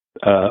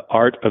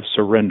art of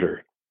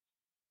surrender,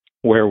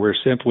 where we're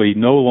simply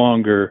no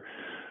longer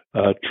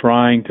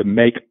trying to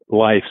make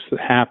life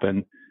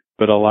happen,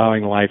 but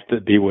allowing life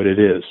to be what it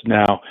is.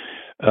 Now,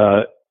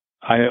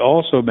 I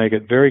also make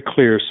it very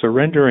clear,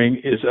 surrendering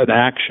is an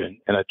action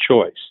and a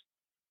choice.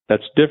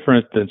 That's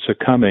different than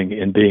succumbing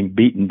and being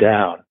beaten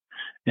down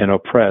and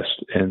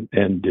oppressed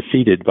and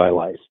defeated by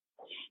life.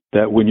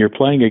 That when you're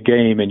playing a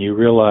game and you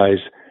realize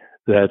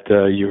that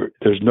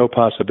there's no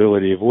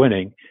possibility of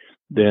winning,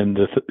 then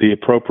the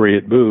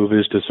appropriate move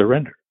is to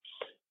surrender.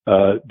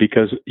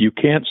 Because you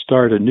can't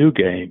start a new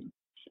game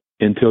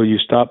until you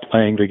stop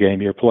playing the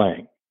game you're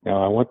playing.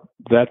 Now, I want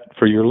that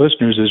for your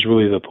listeners is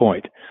really the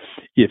point.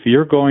 If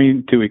you're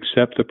going to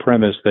accept the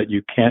premise that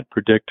you can't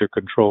predict or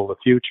control the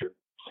future,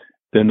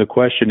 then the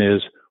question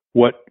is,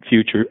 what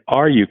future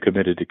are you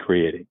committed to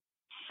creating?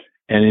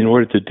 And in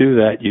order to do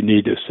that, you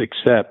need to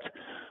accept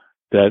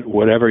that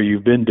whatever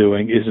you've been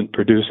doing isn't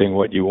producing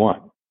what you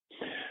want.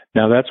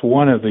 Now, that's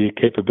one of the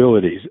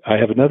capabilities. I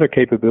have another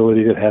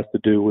capability that has to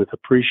do with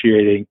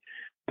appreciating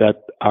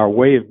that our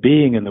way of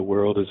being in the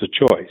world is a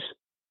choice.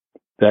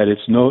 That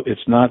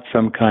it's not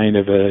some kind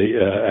of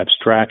a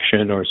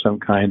abstraction or some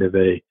kind of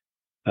a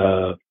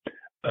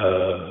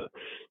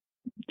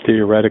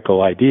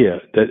theoretical idea.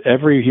 That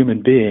every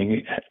human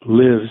being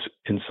lives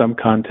in some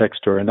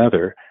context or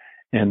another,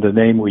 and the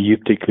name we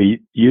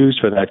typically use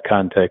for that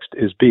context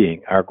is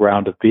being, our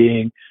ground of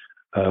being,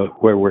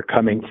 where we're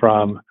coming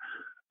from.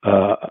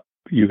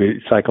 You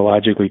could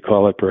psychologically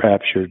call it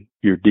perhaps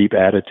your deep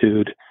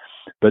attitude,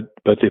 but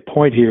the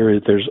point here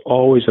is there's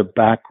always a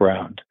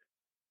background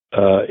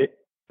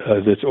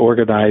that's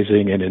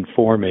organizing and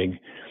informing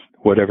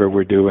whatever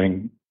we're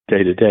doing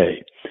day to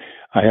day.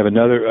 I have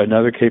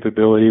another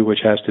capability which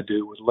has to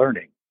do with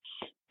learning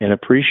and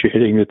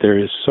appreciating that there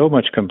is so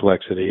much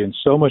complexity and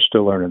so much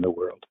to learn in the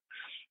world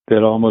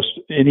that almost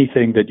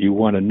anything that you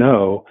want to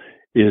know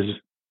is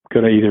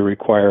going to either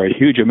require a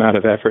huge amount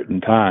of effort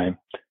and time,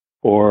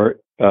 or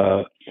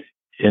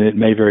and it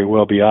may very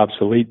well be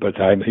obsolete by the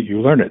time that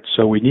you learn it.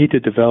 So we need to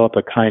develop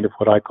a kind of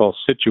what I call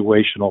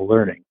situational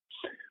learning,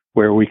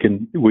 where we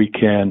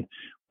can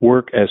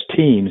work as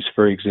teams,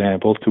 for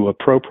example, to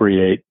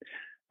appropriate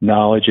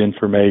knowledge,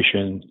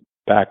 information,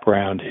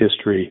 background,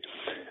 history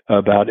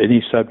about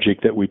any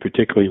subject that we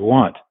particularly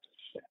want,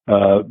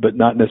 but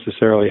not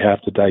necessarily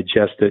have to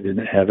digest it and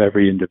have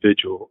every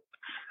individual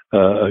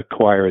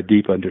acquire a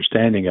deep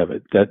understanding of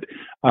it. That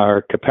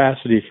our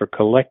capacity for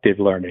collective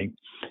learning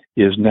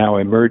is now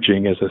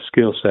emerging as a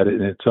skill set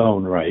in its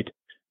own right,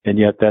 and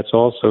yet that's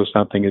also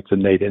something that's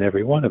innate in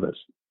every one of us.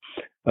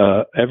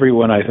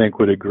 Everyone, I think,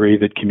 would agree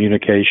that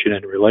communication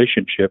and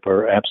relationship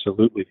are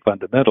absolutely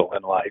fundamental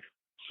in life,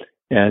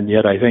 and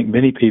yet I think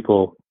many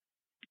people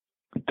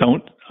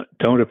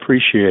don't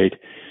appreciate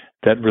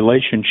that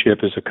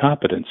relationship is a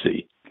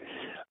competency.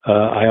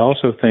 I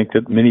also think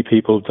that many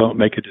people don't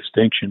make a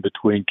distinction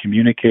between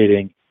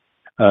communicating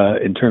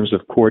in terms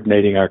of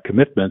coordinating our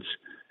commitments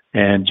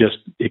and just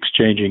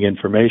exchanging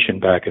information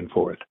back and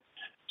forth.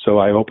 So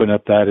I open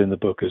up that in the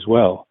book as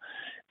well.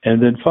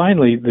 And then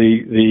finally,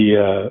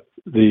 the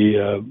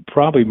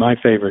probably my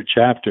favorite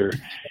chapter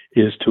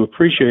is to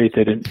appreciate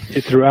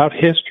that throughout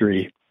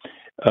history,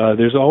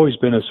 there's always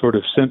been a sort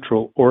of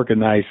central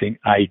organizing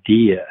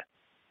idea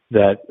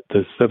that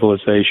the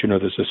civilization or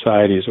the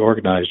society is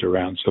organized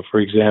around. So, for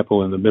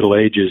example, in the Middle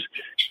Ages,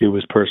 it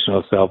was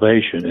personal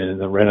salvation. And in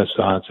the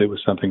Renaissance, it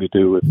was something to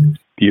do with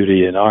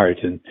beauty and art.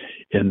 And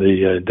in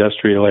the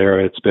industrial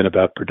era, it's been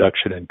about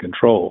production and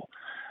control.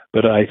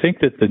 But I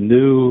think that the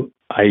new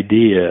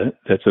idea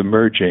that's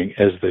emerging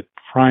as the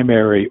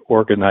primary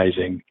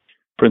organizing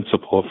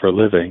principle for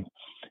living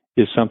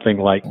is something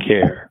like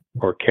care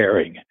or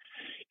caring.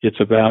 It's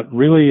about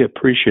really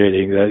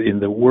appreciating that in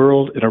the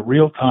world, in a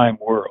real-time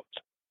world,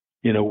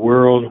 in a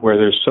world where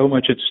there's so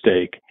much at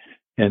stake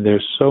and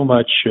there's so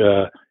much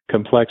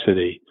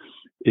complexity,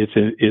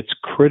 it's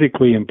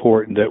critically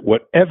important that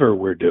whatever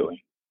we're doing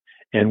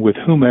and with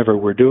whomever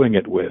we're doing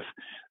it with,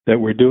 that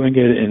we're doing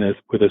it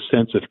with a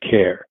sense of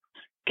care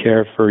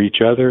for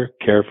each other,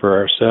 care for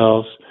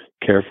ourselves,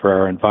 care for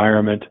our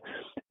environment.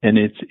 And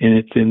it's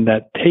in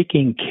that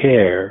taking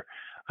care.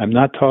 I'm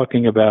not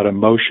talking about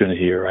emotion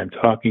here. I'm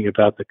talking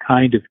about the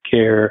kind of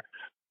care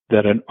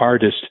that an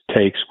artist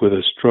takes with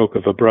a stroke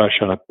of a brush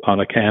on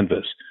a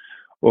canvas,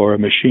 or a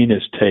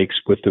machinist takes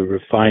with the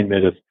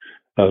refinement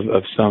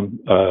of some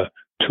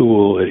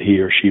tool that he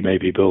or she may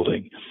be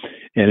building.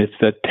 And it's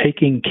that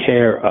taking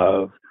care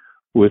of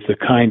with the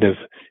kind of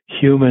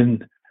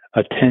human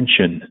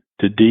attention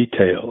to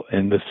detail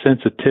and the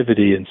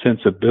sensitivity and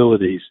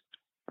sensibilities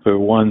for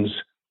one's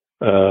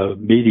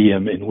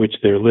medium in which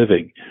they're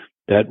living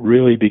that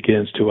really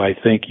begins to, I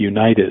think,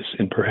 unite us,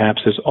 and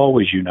perhaps has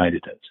always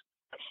united us.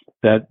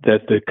 That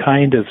the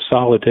kind of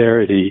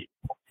solidarity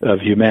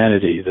of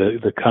humanity,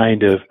 the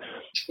kind of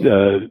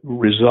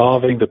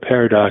resolving the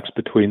paradox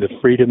between the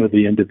freedom of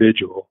the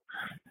individual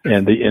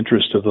and the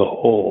interest of the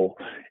whole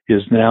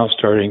is now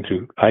starting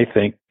to, I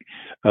think,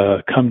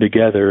 come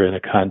together in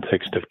a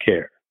context of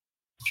care.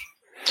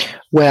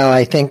 Well,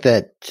 I think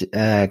that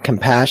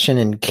compassion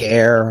and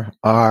care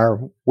are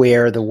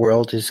where the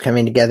world is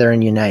coming together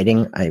and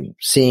uniting. I'm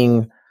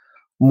seeing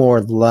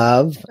more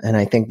love, and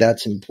I think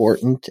that's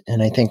important.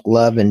 And I think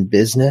love in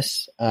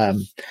business,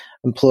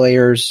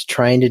 employers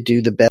trying to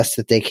do the best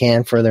that they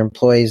can for their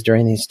employees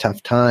during these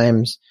tough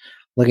times,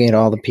 looking at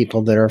all the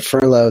people that are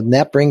furloughed. And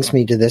that brings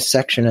me to this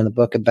section in the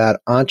book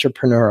about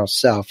entrepreneurial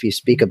self. You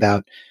speak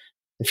about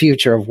the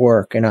future of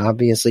work, and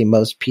obviously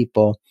most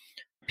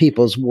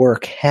people's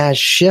work has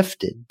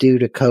shifted due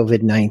to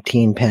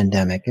COVID-19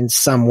 pandemic in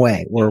some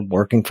way. We're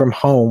working from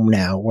home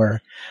now. We're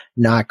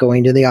not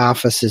going to the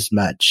office as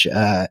much,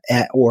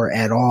 or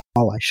at all,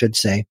 I should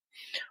say.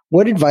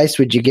 What advice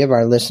would you give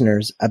our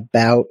listeners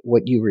about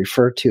what you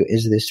refer to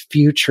as this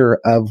future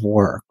of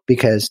work?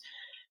 Because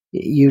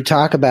you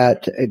talk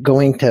about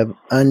going to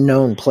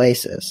unknown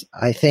places.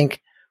 I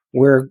think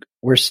we're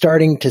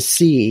starting to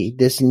see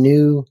this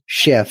new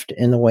shift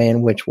in the way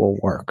in which we'll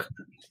work.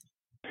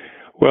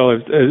 Well,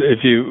 if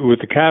you, with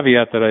the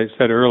caveat that I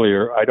said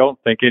earlier, I don't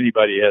think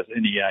anybody has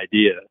any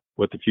idea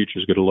what the future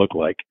is going to look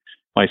like,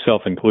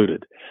 myself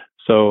included.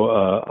 So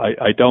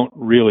I don't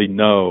really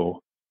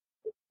know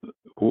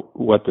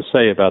what to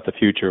say about the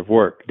future of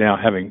work. Now,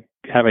 having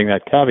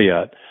that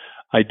caveat,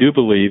 I do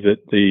believe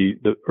that the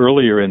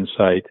earlier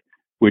insight,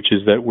 which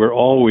is that we're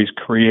always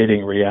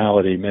creating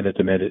reality minute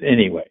to minute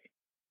anyway,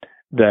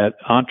 that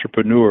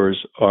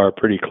entrepreneurs are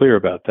pretty clear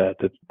about that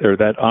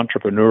that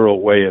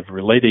entrepreneurial way of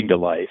relating to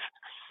life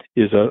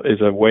is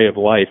a way of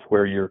life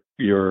where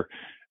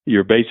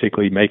you're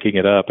basically making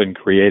it up and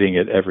creating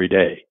it every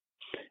day.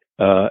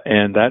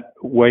 And that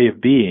way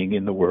of being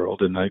in the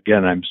world, and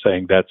again, I'm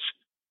saying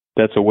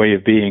that's a way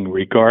of being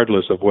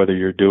regardless of whether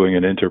you're doing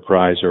an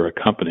enterprise or a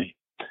company,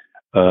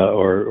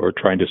 or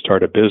trying to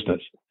start a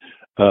business.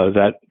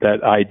 That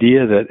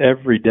idea that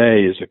every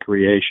day is a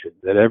creation,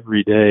 that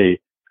every day,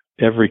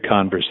 every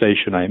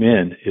conversation I'm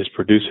in is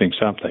producing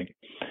something.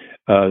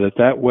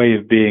 That way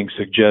of being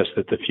suggests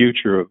that the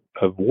future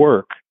of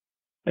work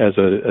as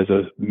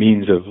a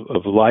means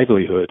of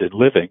livelihood and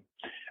living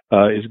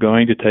is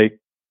going to take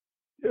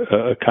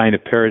a kind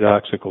of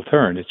paradoxical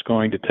turn. It's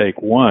going to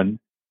take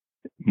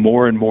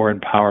more and more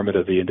empowerment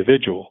of the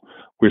individual.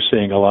 We're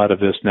seeing a lot of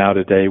this now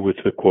today with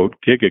the quote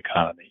gig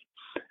economy,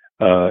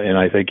 and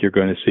I think you're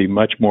going to see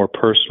much more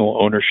personal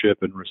ownership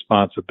and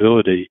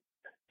responsibility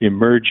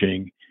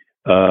emerging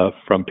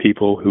from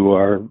people who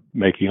are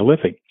making a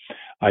living.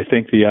 I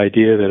think the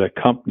idea that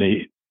a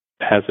company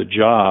has a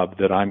job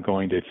that I'm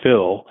going to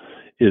fill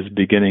is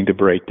beginning to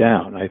break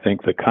down. I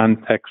think the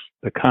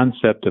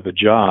concept of a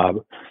job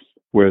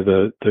where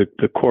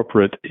the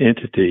corporate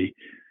entity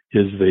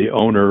is the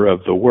owner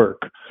of the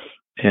work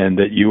and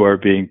that you are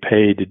being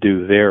paid to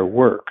do their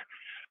work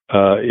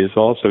is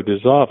also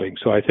dissolving.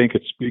 So I think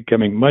it's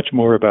becoming much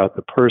more about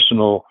the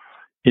personal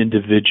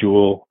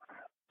individual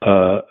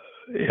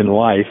in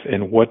life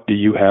and what do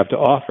you have to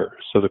offer.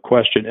 So the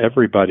question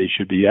everybody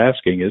should be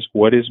asking is,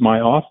 what is my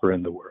offer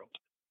in the world?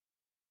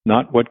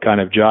 Not what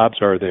kind of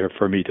jobs are there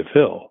for me to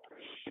fill.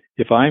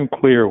 If I'm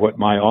clear what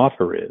my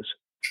offer is,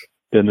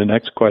 then the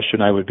next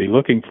question I would be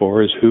looking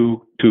for is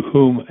to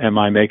whom am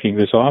I making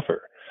this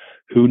offer?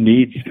 Who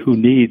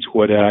needs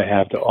what I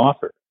have to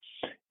offer?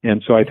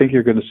 And so I think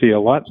you're going to see a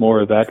lot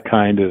more of that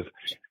kind of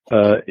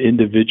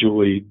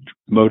individually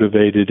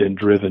motivated and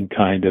driven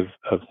kind of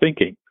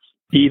thinking,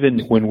 even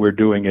when we're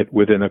doing it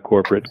within a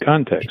corporate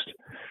context.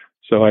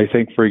 So I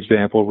think, for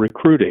example,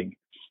 recruiting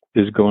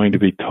is going to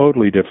be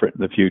totally different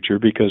in the future,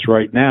 because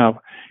right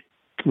now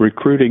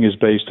recruiting is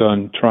based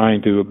on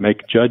trying to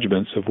make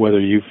judgments of whether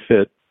you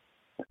fit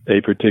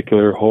a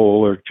particular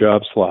hole or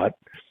job slot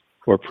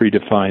or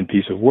predefined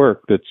piece of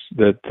work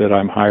that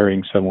I'm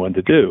hiring someone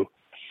to do.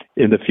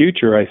 In the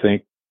future, I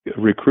think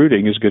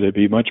recruiting is going to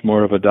be much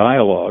more of a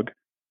dialogue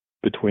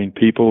between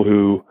people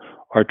who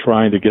are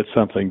trying to get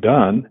something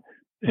done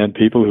and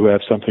people who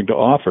have something to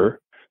offer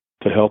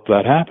to help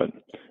that happen.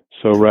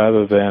 So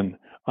rather than,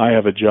 I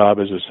have a job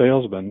as a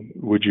salesman,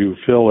 would you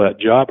fill that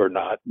job or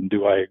not? And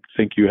do I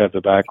think you have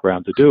the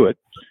background to do it?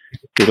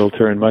 It'll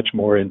turn much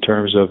more in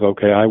terms of,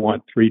 okay, I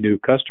want 3 new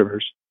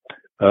customers.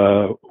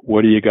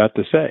 What do you got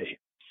to say?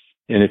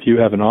 And if you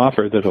have an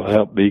offer that'll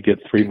help me get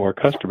 3 more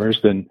customers,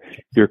 then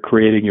you're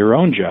creating your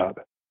own job.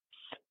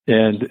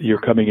 And you're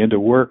coming into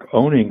work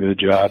owning the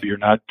job. You're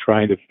not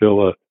trying to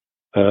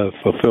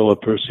fulfill a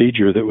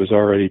procedure that was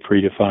already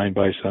predefined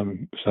by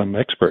some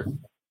expert.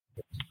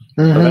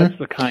 Mm-hmm. So that's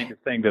the kind of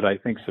thing that I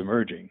think is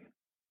emerging.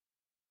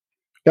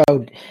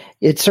 Oh,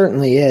 it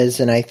certainly is.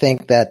 And I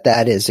think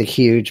that is a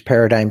huge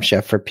paradigm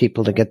shift for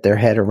people to get their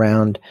head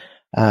around.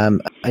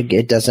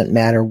 It doesn't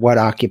matter what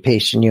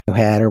occupation you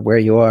had or where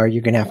you are.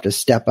 You're going to have to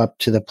step up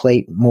to the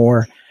plate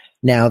more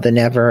now than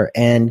ever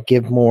and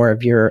give more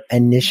of your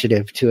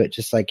initiative to it,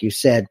 just like you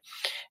said.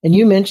 And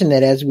you mentioned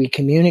that as we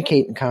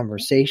communicate in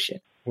conversation,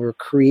 we're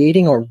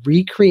creating or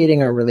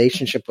recreating our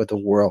relationship with the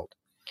world.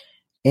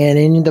 And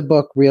in the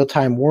book, Real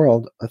Time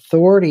World,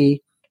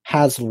 authority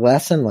has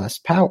less and less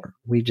power.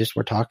 We just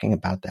were talking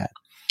about that.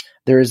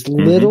 There is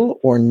little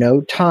or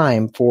no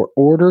time for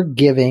order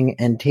giving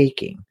and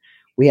taking.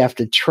 We have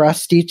to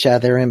trust each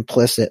other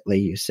implicitly,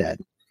 you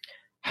said.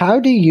 How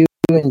do you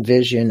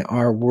envision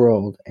our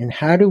world, and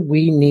how do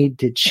we need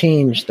to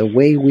change the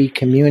way we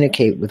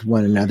communicate with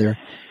one another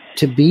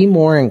to be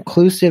more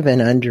inclusive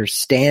and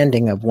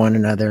understanding of one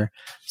another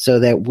so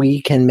that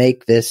we can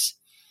make this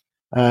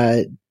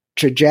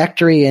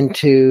trajectory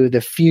into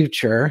the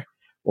future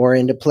or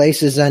into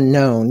places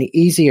unknown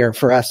easier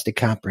for us to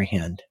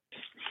comprehend?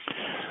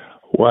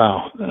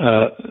 Wow,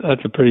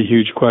 that's a pretty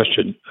huge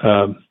question.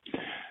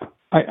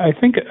 I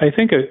think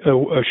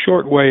a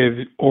short way of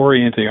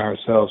orienting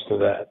ourselves to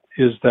that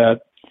is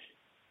that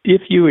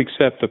if you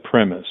accept the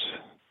premise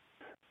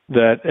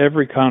that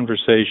every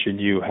conversation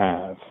you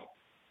have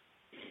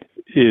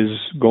is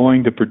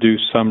going to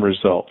produce some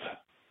result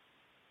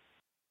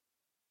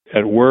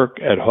at work,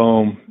 at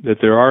home, that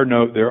there are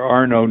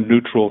no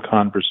neutral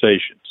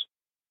conversations.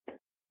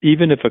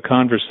 Even if a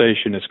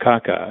conversation is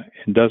caca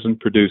and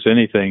doesn't produce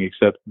anything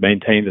except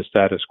maintain the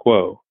status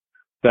quo,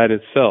 that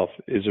itself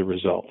is a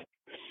result.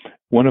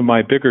 One of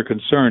my bigger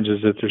concerns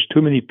is that there's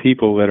too many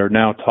people that are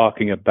now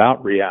talking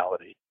about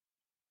reality,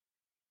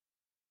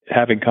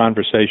 having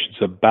conversations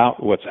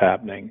about what's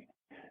happening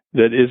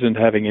that isn't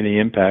having any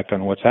impact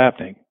on what's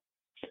happening.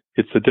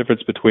 It's the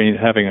difference between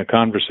having a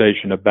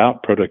conversation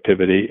about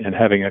productivity and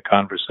having a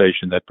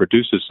conversation that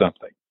produces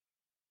something.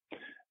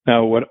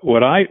 Now,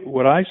 what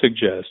I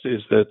suggest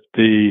is that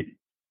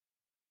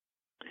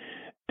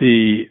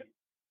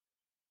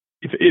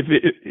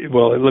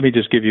let me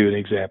just give you an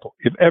example.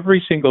 If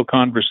every single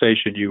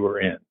conversation you were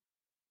in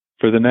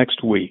for the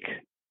next week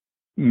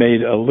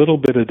made a little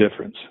bit of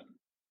difference,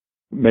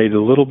 made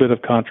a little bit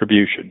of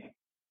contribution,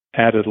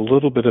 added a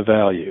little bit of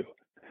value,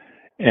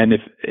 and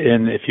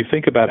if you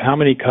think about how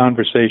many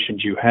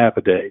conversations you have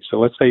a day, so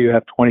let's say you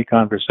have 20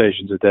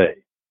 conversations a day,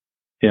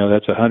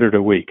 that's 100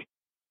 a week.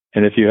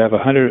 And if you have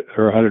 100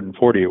 or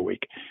 140 a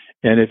week,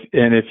 and if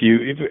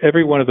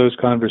every one of those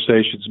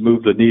conversations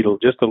move the needle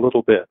just a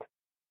little bit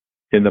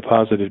in the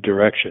positive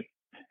direction,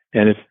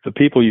 and if the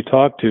people you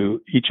talk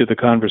to, each of the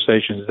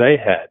conversations they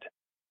had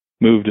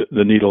moved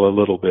the needle a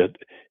little bit,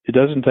 it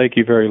doesn't take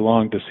you very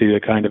long to see the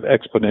kind of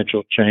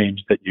exponential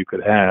change that you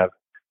could have.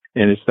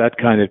 And it's that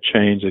kind of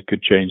change that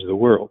could change the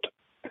world.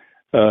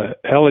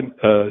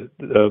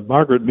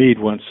 Margaret Mead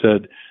once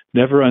said,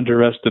 never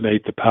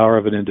underestimate the power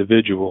of an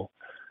individual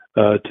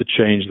to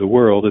change the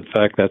world. In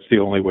fact, that's the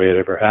only way it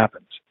ever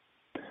happens.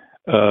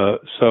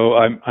 So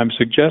I'm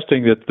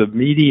suggesting that the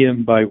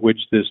medium by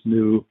which this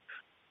new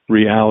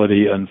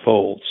reality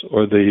unfolds,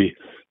 or the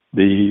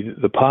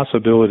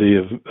possibility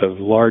of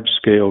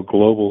large-scale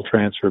global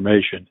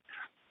transformation,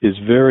 is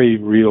very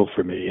real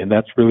for me, and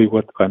that's really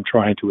what I'm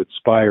trying to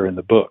inspire in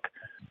the book.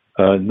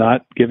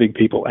 Not giving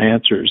people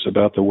answers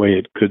about the way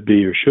it could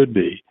be or should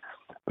be,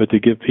 but to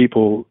give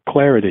people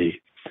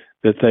clarity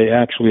that they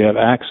actually have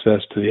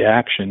access to the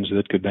actions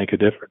that could make a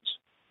difference.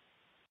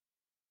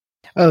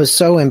 Oh,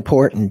 so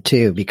important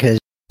too, because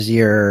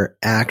you're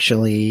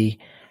actually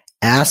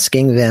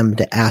asking them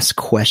to ask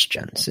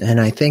questions. And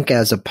I think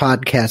as a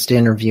podcast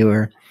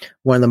interviewer,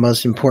 one of the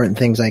most important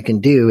things I can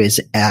do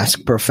is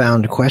ask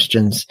profound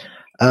questions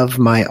of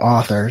my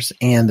authors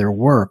and their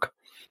work.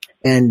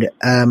 And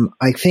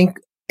I think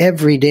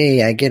every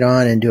day I get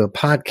on and do a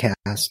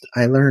podcast,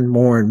 I learn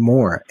more and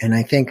more. And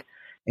I think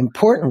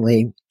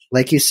importantly,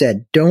 like you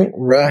said, don't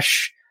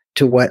rush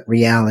to what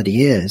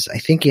reality is. I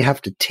think you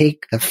have to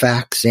take the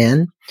facts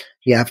in.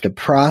 You have to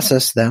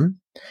process them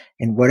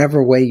in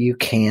whatever way you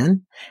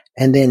can,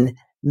 and then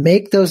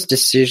make those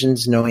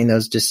decisions knowing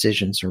those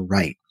decisions are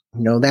right.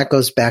 That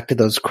goes back to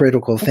those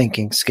critical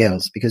thinking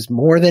skills, because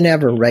more than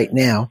ever right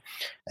now,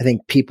 I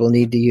think people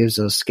need to use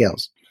those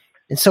skills.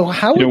 And so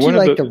how would you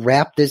like to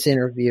wrap this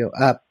interview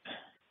up?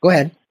 Go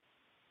ahead.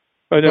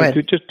 Go ahead.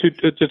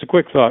 Just a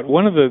quick thought.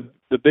 One of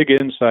the big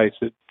insights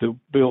that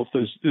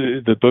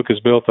the book is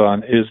built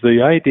on is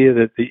the idea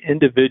that the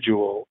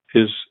individual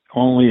is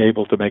only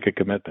able to make a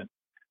commitment.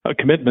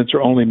 Commitments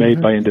are only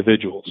made by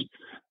individuals.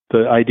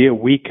 The idea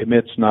we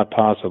commit's not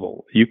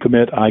possible. You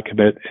commit, I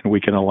commit, and we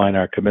can align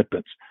our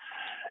commitments.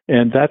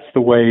 And that's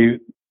the way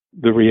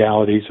the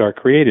realities are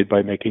created,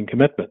 by making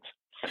commitments.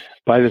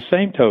 By the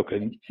same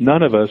token,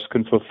 none of us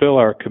can fulfill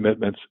our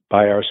commitments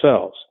by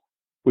ourselves.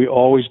 We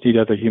always need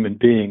other human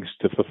beings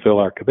to fulfill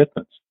our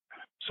commitments.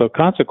 So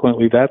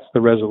consequently, that's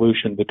the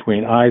resolution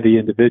between I, the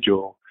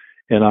individual,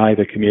 and I,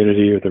 the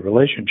community or the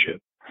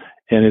relationship.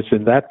 And it's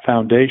in that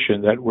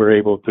foundation that we're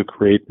able to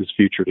create this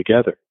future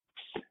together.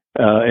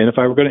 And if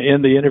I were going to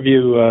end the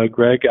interview,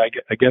 Greg,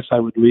 I guess I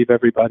would leave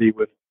everybody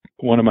with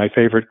one of my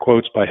favorite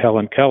quotes by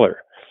Helen Keller,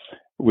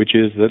 which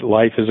is that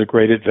life is a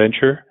great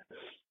adventure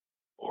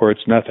or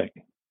it's nothing.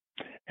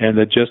 And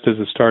that just as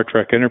the Star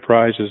Trek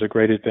Enterprise is a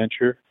great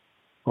adventure,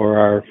 or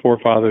our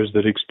forefathers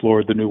that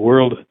explored the New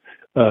World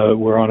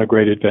were on a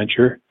great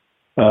adventure,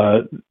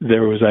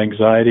 there was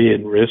anxiety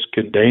and risk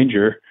and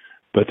danger,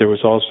 but there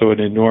was also an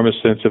enormous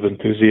sense of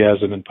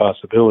enthusiasm and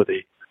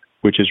possibility,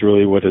 which is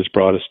really what has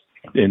brought us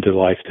into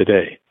life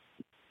today.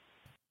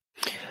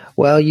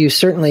 Well, you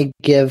certainly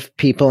give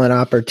people an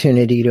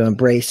opportunity to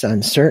embrace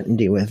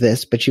uncertainty with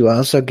this, but you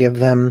also give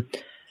them,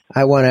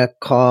 I want to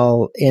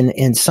call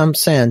in some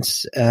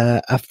sense,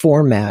 a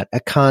format, a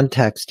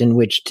context in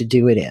which to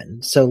do it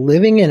in. So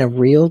living in a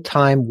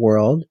real-time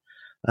world,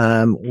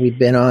 we've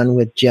been on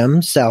with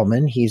Jim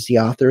Selman. He's the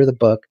author of the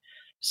book,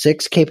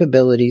 6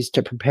 Capabilities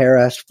to Prepare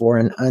Us for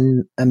an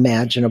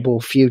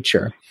Unimaginable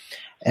Future.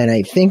 And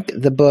I think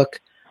the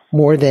book,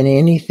 more than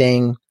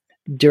anything,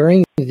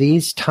 during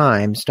these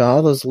times, to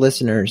all those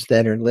listeners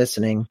that are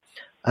listening,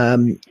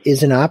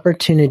 is an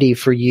opportunity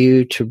for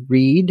you to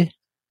read,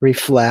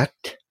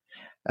 reflect,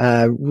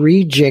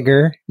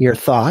 rejigger your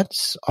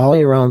thoughts, all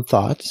your own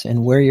thoughts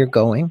and where you're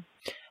going,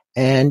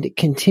 and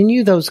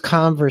continue those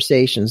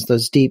conversations,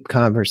 those deep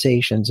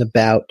conversations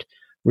about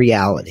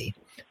reality.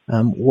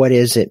 What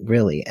is it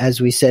really?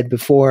 As we said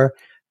before,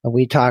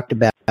 we talked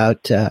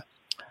about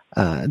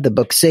the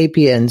book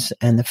Sapiens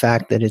and the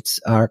fact that it's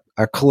our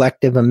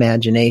collective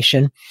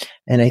imagination.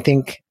 And I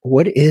think,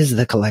 what is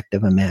the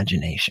collective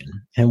imagination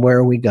and where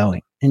are we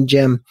going? And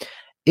Jim,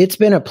 it's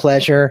been a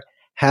pleasure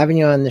having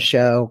you on the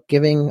show,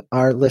 giving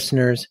our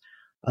listeners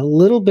a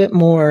little bit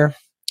more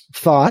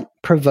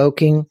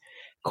thought-provoking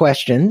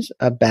questions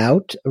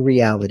about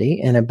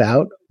reality and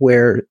about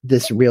where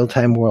this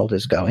real-time world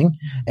is going.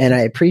 And I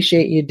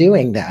appreciate you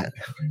doing that.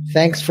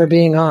 Thanks for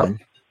being on.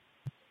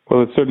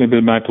 Well, it's certainly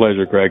been my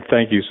pleasure, Greg.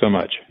 Thank you so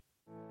much.